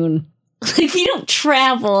balloon. Like, you don't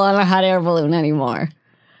travel on a hot air balloon anymore.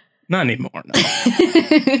 Not anymore,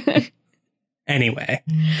 no. Anyway,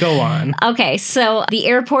 go on. Okay, so the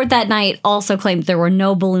airport that night also claimed there were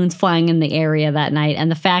no balloons flying in the area that night, and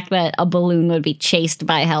the fact that a balloon would be chased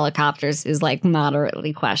by helicopters is like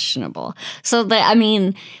moderately questionable. So,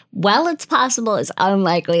 it's possible, it's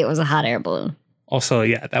unlikely it was a hot air balloon. Also,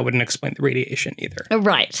 yeah, that wouldn't explain the radiation either.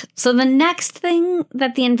 Right. So the next thing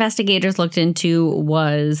that the investigators looked into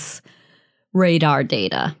was radar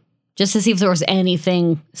data, just to see if there was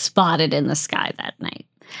anything spotted in the sky that night.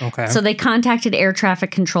 Okay. So they contacted air traffic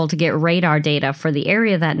control to get radar data for the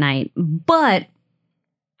area that night, but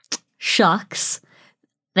shucks,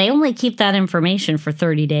 they only keep that information for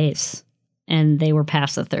 30 days, and they were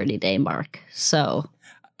past the 30-day mark. So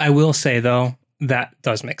I will say, though, that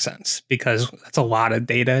does make sense because that's a lot of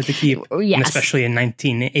data to keep, yes. And especially in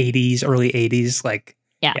 1980s, early 80s,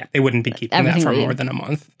 yeah, they wouldn't be keeping that for more than a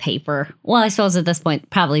month. Paper. Well, I suppose at this point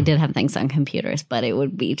probably did have things on computers, but it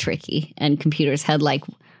would be tricky. And computers had like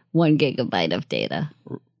 1 gigabyte of data.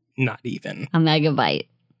 Not even. A megabyte.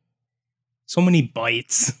 So many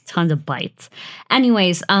bytes. Tons of bytes.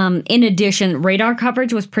 Anyways, in addition, radar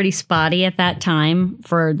coverage was pretty spotty at that time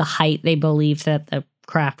for the height they believed that the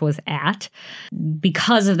craft was at.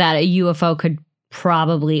 Because of that, a UFO could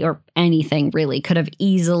probably, or anything really, could have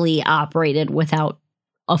easily operated without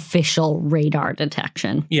official radar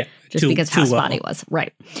detection. Yeah. Just because how spotty it was.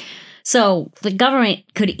 Right. So the government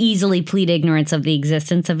could easily plead ignorance of the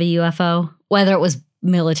existence of a UFO, whether it was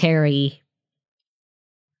military,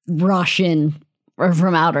 Russian, or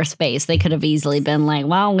from outer space. They could have easily been like,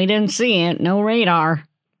 well, we didn't see it. No radar.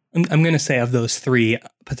 I'm going to say of those 3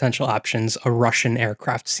 potential options, a Russian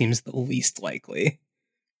aircraft seems the least likely.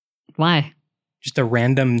 Why? Just a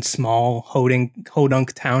random small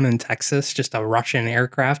hodunk town in Texas, just a Russian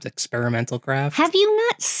aircraft, experimental craft. Have you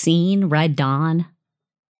not seen Red Dawn?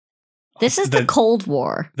 This is the Cold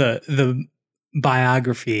War. The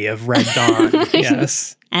biography of Red Dawn,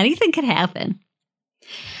 yes. Anything could happen.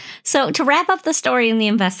 So to wrap up the story in the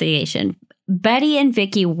investigation, Betty and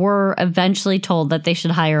Vicky were eventually told that they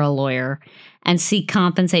should hire a lawyer and seek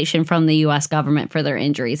compensation from the U.S. government for their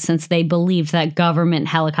injuries, since they believed that government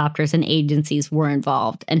helicopters and agencies were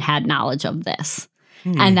involved and had knowledge of this,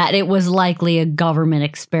 and that it was likely a government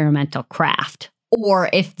experimental craft. Or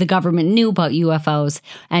if the government knew about UFOs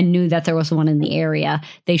and knew that there was one in the area,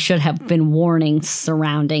 they should have been warning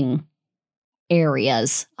surrounding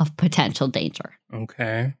areas of potential danger.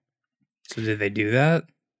 Okay. So did they do that?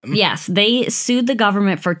 Yes, they sued the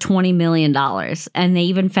government for $20 million, and they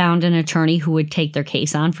even found an attorney who would take their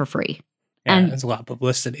case on for free. Yeah, and there's a lot of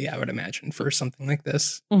publicity, I would imagine, for something like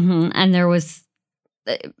this. And there was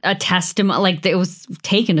a testimony, like it was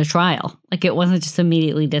taken to trial. Like it wasn't just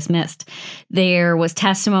immediately dismissed. There was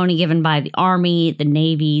testimony given by the Army, the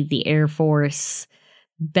Navy, the Air Force,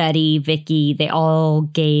 Betty, Vicky. They all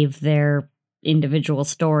gave their individual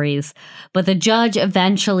stories, but the judge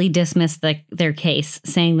eventually dismissed their case,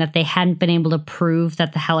 saying that they hadn't been able to prove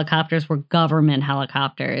that the helicopters were government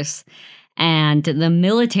helicopters. And the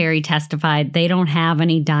military testified they don't have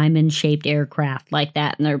any diamond-shaped aircraft like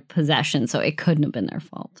that in their possession, so it couldn't have been their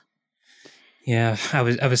fault. Yeah, I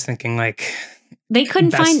was thinking like They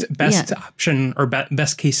couldn't find best option or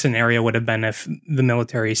best case scenario would have been if the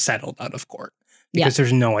military settled out of court, because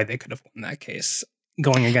there's no way they could have won that case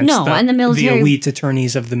going against the elite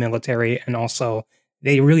attorneys of the military, and also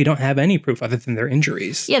they really don't have any proof other than their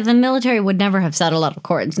injuries. Yeah, the military would never have settled out of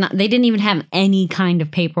court. It's not. They didn't even have any kind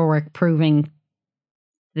of paperwork proving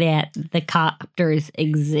that the copters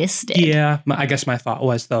existed. Yeah, I guess my thought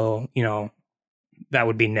was, though, that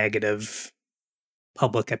would be negative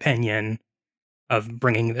public opinion of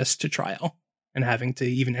bringing this to trial and having to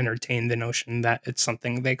even entertain the notion that it's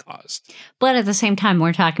something they caused. But at the same time,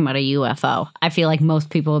 we're talking about a UFO. I feel like most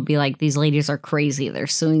people would be like, these ladies are crazy. They're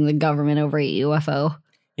suing the government over a UFO.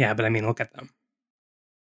 Yeah, but I mean, look at them.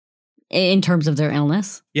 In terms of their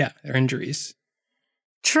illness? Yeah, their injuries.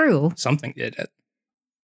 True. Something did it.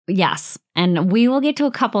 Yes. And we will get to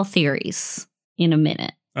a couple theories in a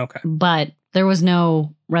minute. Okay. But there was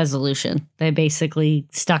no resolution. They basically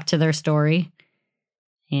stuck to their story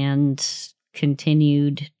and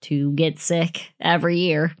continued to get sick every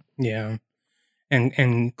year. Yeah.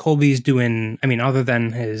 And Colby's doing, I mean, other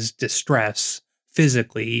than his distress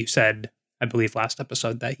physically, you said, I believe last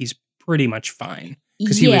episode, that he's pretty much fine.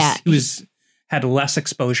 Because he was had less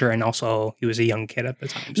exposure, and also he was a young kid at the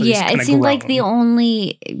time. So it seemed like the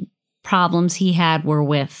only problems he had were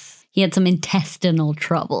he had some intestinal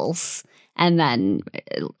troubles, and then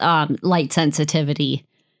light sensitivity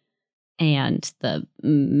and the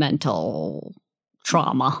mental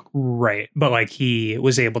trauma. Right. But like he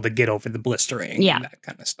was able to get over the blistering and that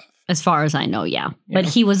kind of stuff. As far as I know, yeah. But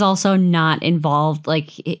he was also not involved,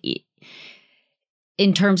 like,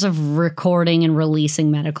 in terms of recording and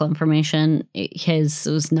releasing medical information, his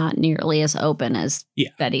was not nearly as open as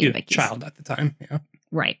Betty and Vicky's. Child at the time, yeah.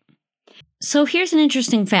 Right. So here's an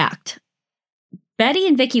interesting fact. Betty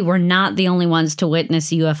and Vicky were not the only ones to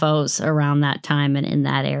witness UFOs around that time and in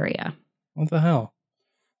that area. What the hell?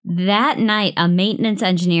 That night, a maintenance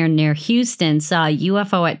engineer near Houston saw a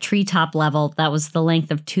UFO at treetop level that was the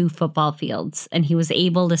length of 2 football fields, and he was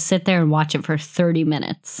able to sit there and watch it for 30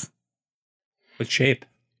 minutes. What shape?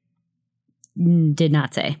 Did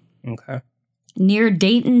not say. Okay. Near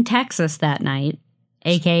Dayton, Texas that night,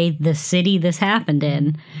 aka the city this happened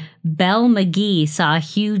in, Belle McGee saw a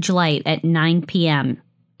huge light at 9 p.m.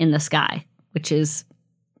 in the sky, which is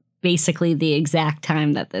basically the exact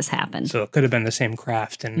time that this happened. So it could have been the same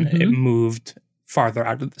craft, and it moved farther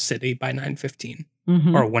out of the city by 9:15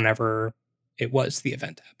 or whenever it was the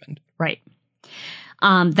event happened. Right.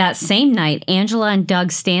 That same night, Angela and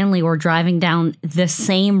Doug Stanley were driving down the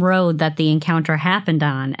same road that the encounter happened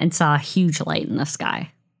on and saw a huge light in the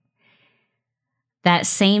sky. That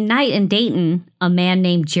same night in Dayton, a man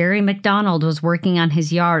named Jerry McDonald was working on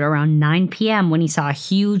his yard around 9 p.m. when he saw a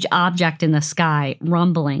huge object in the sky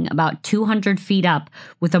rumbling about 200 feet up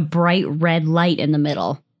with a bright red light in the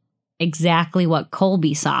middle. Exactly what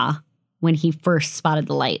Colby saw when he first spotted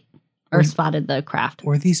the light or spotted the craft.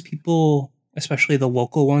 Were these people, especially the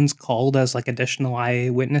local ones, called as like additional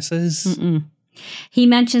eyewitnesses? Mm-mm. He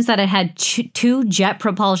mentions that it had 2 jet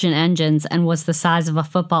propulsion engines and was the size of a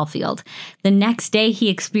football field. The next day, he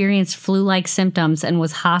experienced flu-like symptoms and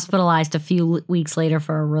was hospitalized a few weeks later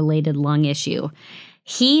for a related lung issue.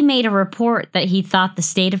 He made a report that he thought the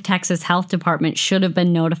state of Texas Health Department should have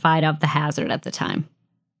been notified of the hazard at the time.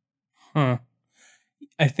 Huh.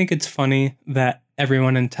 I think it's funny that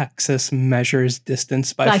everyone in Texas measures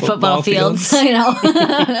distance by football fields. I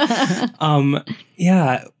know.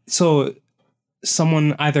 Yeah. So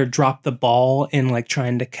someone either dropped the ball in like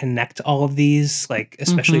trying to connect all of these, like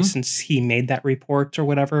especially since he made that report or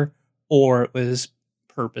whatever, or it was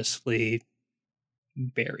purposefully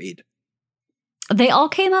buried. They all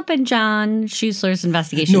came up in John Schuessler's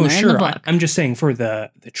investigation. No, They're sure. in the book. I'm just saying for the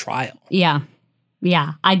trial. Yeah.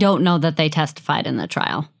 Yeah. I don't know that they testified in the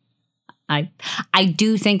trial. I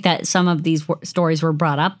do think that some of these stories were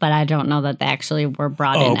brought up, but I don't know that they actually were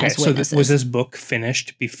brought in as witnesses. So was this book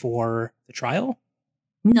finished before the trial?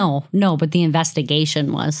 No, but the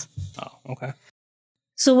investigation was. Oh, okay.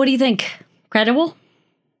 So what do you think? Credible?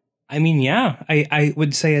 I mean, yeah. I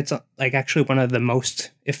would say it's like actually one of the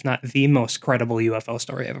most, if not the most credible UFO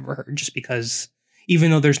story I've ever heard, just because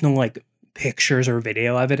even though there's no like pictures or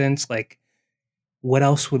video evidence, like what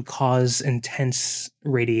else would cause intense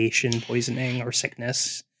radiation poisoning or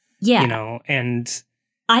sickness? Yeah. And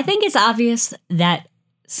I think it's obvious that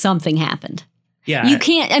something happened. Yeah. You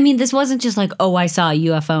can't, I mean, this wasn't just like, oh, I saw a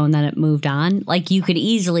UFO and then it moved on. Like you could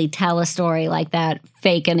easily tell a story like that,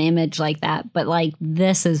 fake an image like that. But like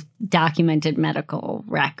this is documented medical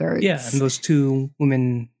records. Yeah. And those 2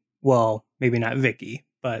 women, well, maybe not Vicky,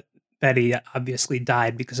 but Betty obviously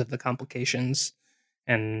died because of the complications,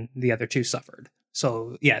 and the other two suffered.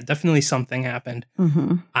 So, yeah, definitely something happened.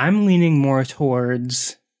 Mm-hmm. I'm leaning more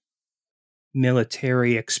towards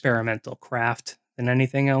military experimental craft than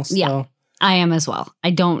anything else, Yeah. though. I am as well. I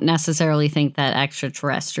don't necessarily think that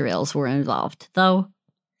extraterrestrials were involved, though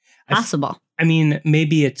possible. I mean,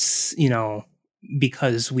 maybe it's,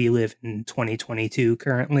 because we live in 2022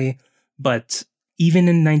 currently, but even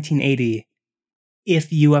in 1980, if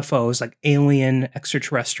UFOs, like alien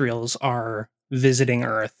extraterrestrials, are visiting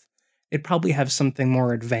Earth, they'd probably have something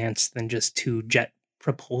more advanced than just two jet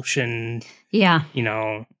propulsion, Yeah.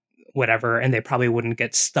 Whatever, and they probably wouldn't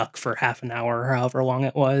get stuck for half an hour or however long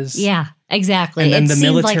it was. Yeah, exactly. And then It the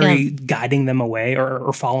seemed military guiding them away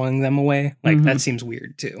or following them away, that seems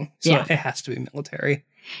weird too. So Yeah. it has to be military.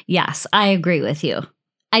 Yes, I agree with you.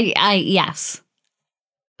 Yes.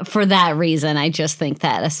 For that reason, I just think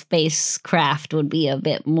that a spacecraft would be a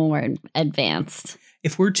bit more advanced.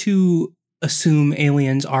 If we're to assume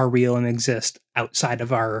aliens are real and exist outside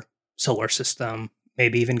of our solar system,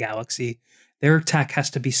 maybe even galaxy, their tech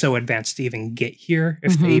has to be so advanced to even get here.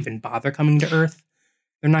 If they even bother coming to Earth,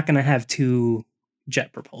 they're not going to have two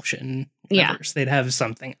jet propulsion levers. They'd have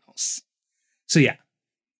something else. So yeah,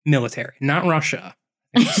 military, not Russia.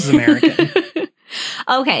 I think this is American.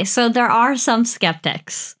 Okay, so there are some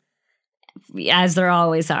skeptics, as there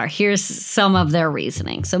always are. Here's some of their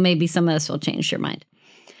reasoning. So maybe some of this will change your mind.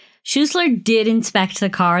 Schuessler did inspect the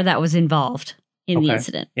car that was involved in the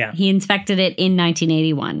incident. Yeah. He inspected it in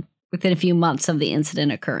 1981, within a few months of the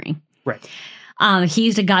incident occurring. Right. He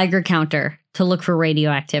used a Geiger counter to look for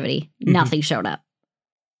radioactivity. Nothing showed up.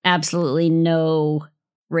 Absolutely no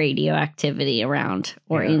radioactivity around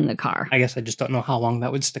or in the car. I guess I just don't know how long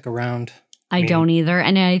that would stick around. I don't either.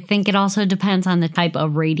 And I think it also depends on the type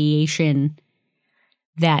of radiation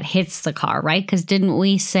that hits the car, right? Because didn't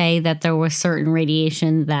we say that there was certain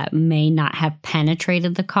radiation that may not have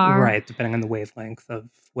penetrated the car? Right, depending on the wavelength of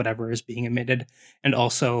whatever is being emitted. And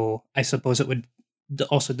also, I suppose it would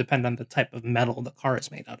also depend on the type of metal the car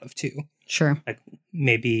is made out of, too. Sure. Like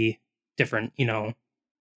maybe different,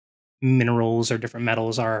 minerals or different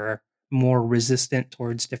metals are more resistant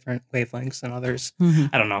towards different wavelengths than others.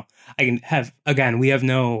 I don't know. We have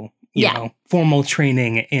no, formal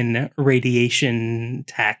training in radiation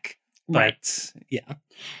tech, but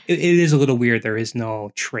it is a little weird. There is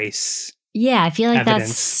no trace. Yeah, I feel like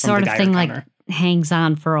that's sort of thing like hangs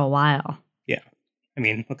on for a while. Yeah. I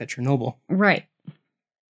mean, look at Chernobyl. Right.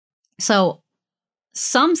 So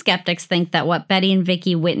some skeptics think that what Betty and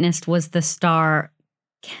Vicky witnessed was the star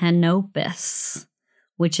Canopus,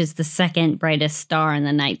 which is the second brightest star in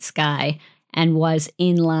the night sky and was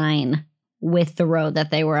in line with the road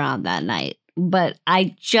that they were on that night. But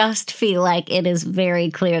I just feel like it is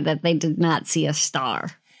very clear that they did not see a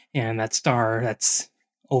star. And that star that's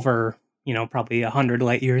over, probably 100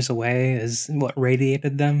 light years away is what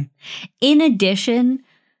radiated them. In addition,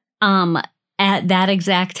 at that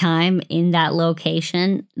exact time in that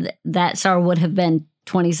location, that star would have been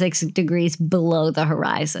 26 degrees below the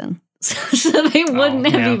horizon. So they wouldn't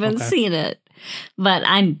have even seen it. But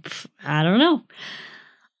I don't know.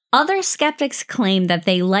 Other skeptics claim that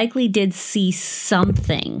they likely did see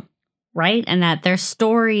something, right? And that their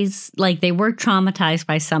stories, like they were traumatized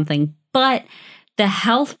by something, but the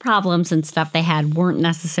health problems and stuff they had weren't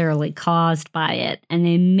necessarily caused by it. And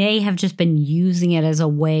they may have just been using it as a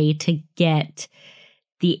way to get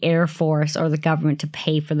the Air Force or the government to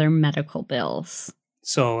pay for their medical bills.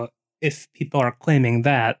 So if people are claiming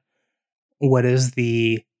that, what is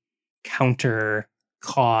the counter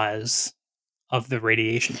cause of the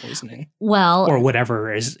radiation poisoning? Well, or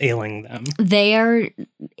whatever is ailing them.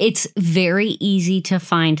 It's very easy to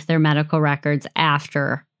find their medical records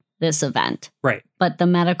after this event. Right. But the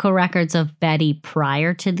medical records of Betty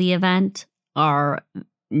prior to the event are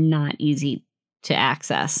not easy to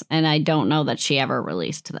access. And I don't know that she ever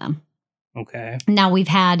released them. Okay. Now we've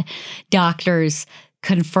had doctors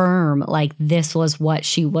confirm like this was what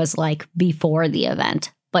she was like before the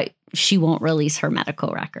event, but she won't release her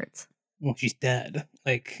medical records. Well, she's dead.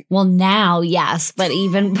 Well, now, yes, but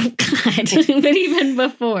even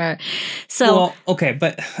before. So, well, okay,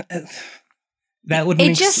 but that wouldn't.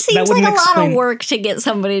 It just seems like a lot of work to get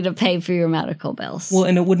somebody to pay for your medical bills. Well,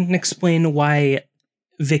 and it wouldn't explain why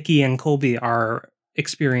Vicky and Colby are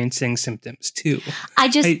experiencing symptoms too.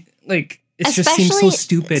 It just seems so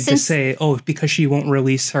stupid to say, because she won't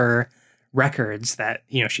release her records that,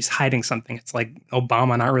 she's hiding something. It's like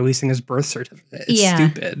Obama not releasing his birth certificate. It's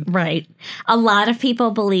stupid. Right. A lot of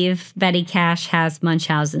people believe Betty Cash has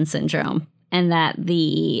Munchausen syndrome and that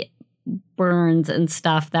the burns and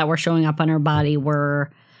stuff that were showing up on her body were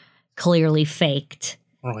clearly faked.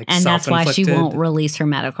 Or like And that's why she self-inflicted. won't release her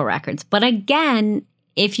medical records. But again,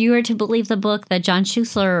 if you were to believe the book that John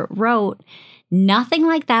Schuessler wrote, nothing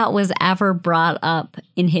like that was ever brought up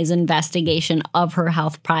in his investigation of her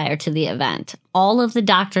health prior to the event. All of the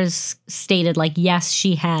doctors stated, like, yes,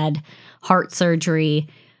 she had heart surgery,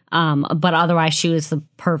 but otherwise she was the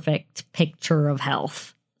perfect picture of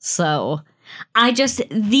health. So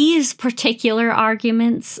these particular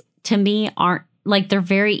arguments to me aren't, like, they're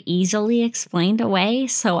very easily explained away.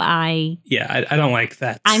 So I don't like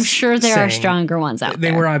that. I'm sure there are stronger ones out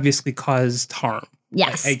there. They were obviously caused harm.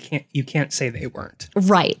 Yes. You can't say they weren't.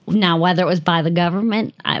 Right. Now, whether it was by the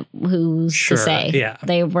government, who's to say? Yeah.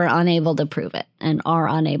 They were unable to prove it and are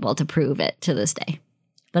unable to prove it to this day.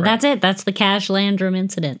 But that's it. That's the Cash-Landrum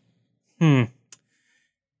incident.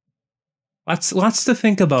 Lots to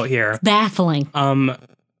think about here. It's baffling.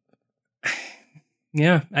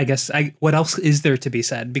 Yeah, I guess. What else is there to be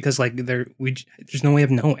said? Because like there's no way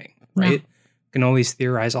of knowing, right? No. Can always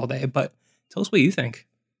theorize all day, but tell us what you think.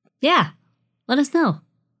 Yeah. Let us know.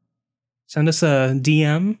 Send us a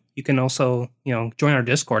DM. You can also, join our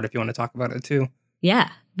Discord if you want to talk about it too. Yeah,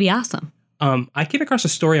 be awesome. I came across a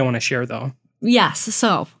story I want to share though. Yes,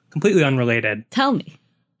 so. Completely unrelated. Tell me.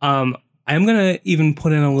 I'm going to even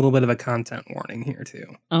put in a little bit of a content warning here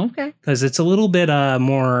too. Okay. Because it's a little bit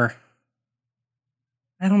more,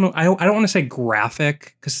 I don't know, I don't want to say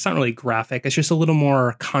graphic, because it's not really graphic. It's just a little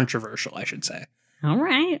more controversial, I should say. All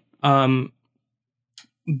right.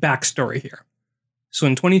 Backstory here. So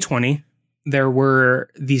in 2020, there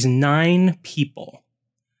were these 9 people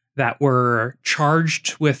that were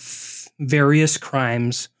charged with various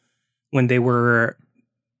crimes when they were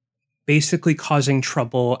basically causing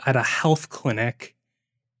trouble at a health clinic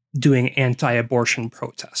doing anti-abortion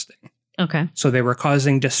protesting. Okay. So they were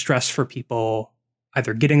causing distress for people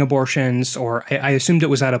either getting abortions, or I assumed it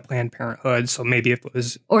was at a Planned Parenthood, so maybe if it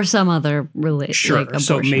was... Or some other related... Sure, like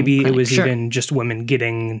so maybe clinic. it was Sure. even just women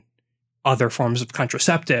getting other forms of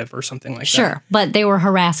contraceptive or something like that. Sure, but they were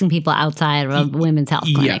harassing people outside of a women's health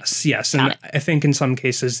clinic. Yes. And I think in some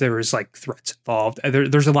cases there was like threats involved.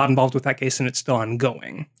 There's a lot involved with that case, and it's still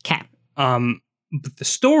ongoing. Okay. But the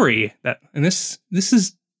story and this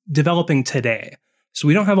is developing today, so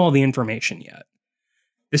we don't have all the information yet.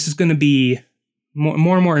 This is going to be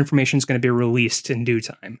more and more information is going to be released in due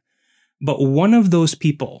time. But one of those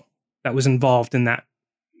people that was involved in that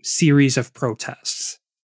series of protests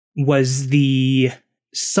was the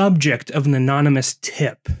subject of an anonymous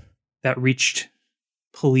tip that reached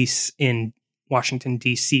police in Washington,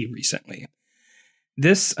 D.C. recently.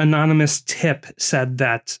 This anonymous tip said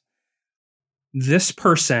that this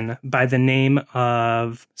person by the name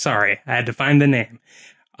of... Sorry, I had to find the name.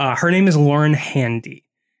 Her name is Lauren Handy.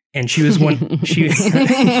 And she was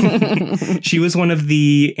she was one of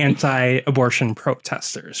the anti-abortion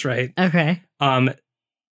protesters, right? Okay.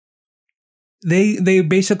 They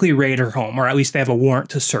basically raid her home, or at least they have a warrant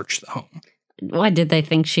to search the home. What, did they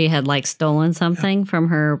think she had like stolen something from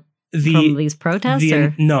her from these protests?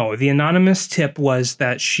 No, the anonymous tip was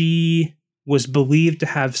that she was believed to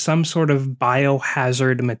have some sort of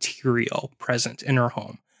biohazard material present in her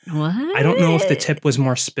home. What? I don't know if the tip was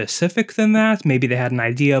more specific than that. Maybe they had an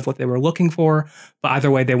idea of what they were looking for, but either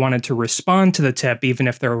way, they wanted to respond to the tip, even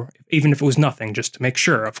if it was nothing, just to make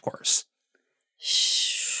sure, of course.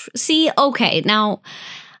 See, okay, now...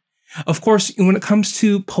 Of course, when it comes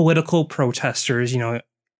to political protesters,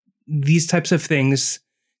 these types of things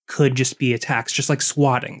could just be attacks, just like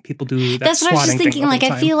swatting. People do that. That's what I was just thinking. Like,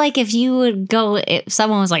 I feel like if you would go, if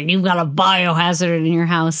someone was like, "You've got a biohazard in your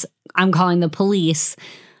house," I'm calling the police.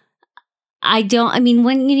 When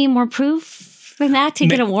you need more proof than that to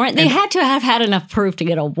get a warrant, they had to have had enough proof to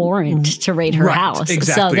get a warrant to raid her house.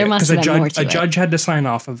 Exactly. So there must have been more to it. A judge had to sign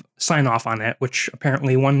off on it, which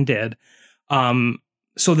apparently one did.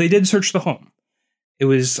 So they did search the home. It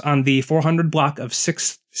was on the 400 block of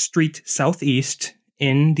 6th Street Southeast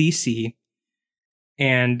in D.C.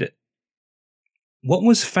 And what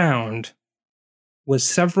was found was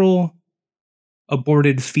several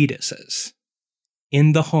aborted fetuses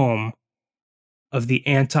in the home of the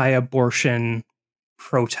anti-abortion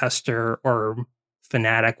protester or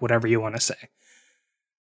fanatic, whatever you want to say.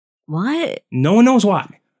 What? No one knows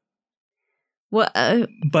why. What?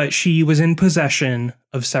 But she was in possession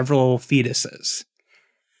of several fetuses.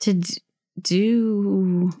 To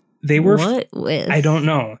do... They were... What with? I don't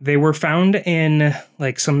know. They were found in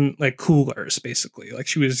some coolers, basically. Like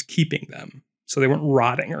she was keeping them, so they weren't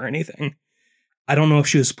rotting or anything. I don't know if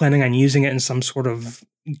she was planning on using it in some sort of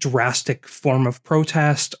drastic form of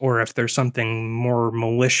protest, or if there's something more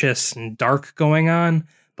malicious and dark going on.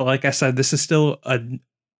 But like I said, this is still a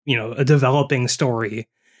a developing story.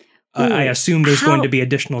 I assume there's going to be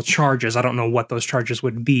additional charges. I don't know what those charges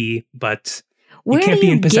would be, but you can't be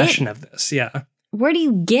in possession of this. Yeah. Where do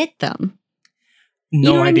you get them?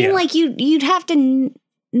 No you know idea. What I mean? Like you'd have to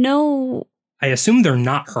know. I assume they're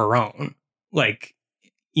not her own. Like,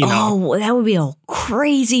 Oh, that would be a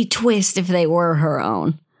crazy twist if they were her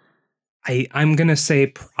own. I'm gonna say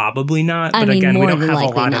probably not, but again, we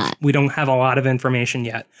don't have a lot of information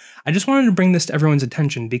yet. I just wanted to bring this to everyone's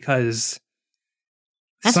attention because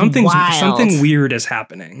something weird is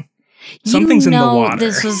happening. Something's in the water.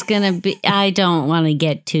 This was gonna be. I don't want to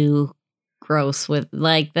get too gross with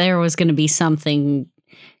there was gonna be something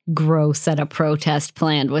gross at a protest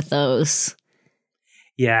planned with those.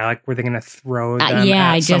 Yeah, like were they gonna throw them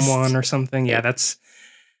at someone or something? Yeah, that's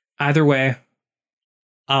either way.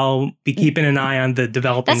 I'll be keeping an eye on the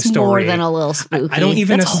developing story. That's more than a little spooky.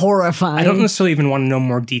 That's horrifying. I don't necessarily even want to know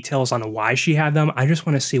more details on why she had them. I just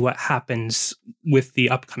want to see what happens with the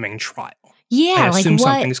upcoming trial. Yeah, I assume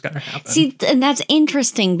something's going to happen. See, and that's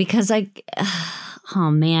interesting because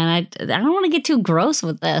oh man, I don't want to get too gross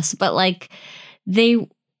with this, but I guess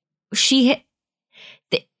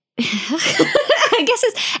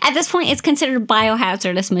at this point it's considered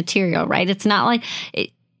biohazardous material, right? It's not like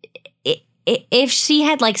if she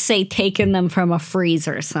had say taken them from a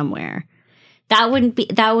freezer somewhere, that would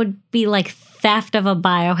be like theft of a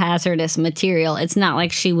biohazardous material. It's not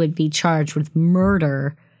like she would be charged with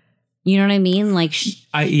murder. You know what I mean?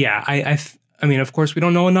 I mean, of course, we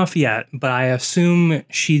don't know enough yet, but I assume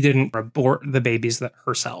she didn't abort the babies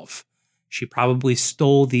herself. She probably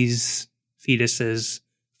stole these fetuses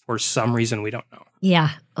for some reason we don't know.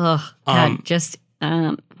 Yeah. Ugh. God,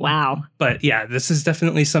 wow. But yeah, this is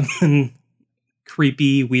definitely something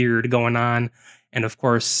creepy, weird going on, and of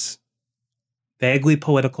course, vaguely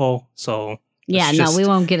political. So yeah, no, we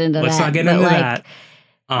won't get into that. Let's not get into that.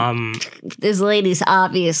 This lady's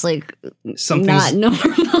obviously not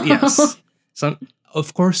normal. Yes.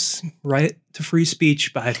 Of course, right to free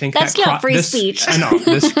speech, but I think that's not free speech. I know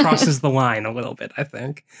this crosses the line a little bit, I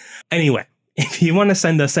think. Anyway, if you want to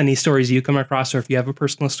send us any stories you come across, or if you have a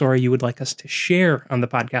personal story you would like us to share on the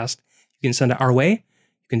podcast, you can send it our way.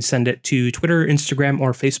 You can send it to Twitter, Instagram,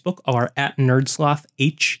 or Facebook, or at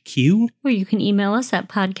NerdslothHQ. Or you can email us at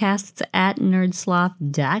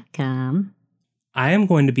podcasts@nerdsloth.com. I am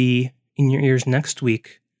going to be in your ears next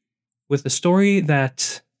week with a story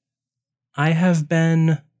that I have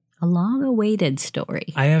been... a long-awaited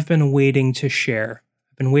story. I have been waiting to share.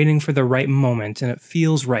 I've been waiting for the right moment, and it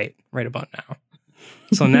feels right about now.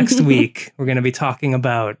 So next week, we're going to be talking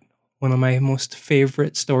about one of my most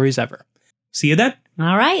favorite stories ever. See you then.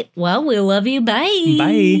 All right. Well, we love you. Bye.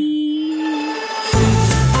 Bye.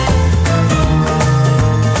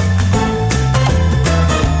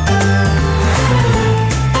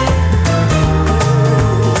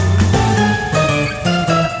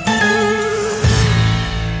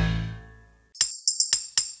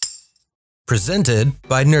 Presented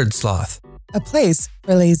by Nerdsloth, a place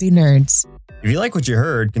for lazy nerds. If you like what you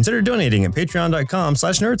heard, consider donating at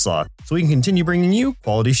patreon.com/nerdsloth so we can continue bringing you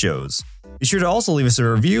quality shows. Be sure to also leave us a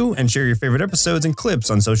review and share your favorite episodes and clips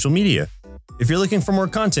on social media. If you're looking for more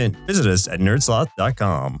content, visit us at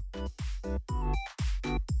nerdsloth.com.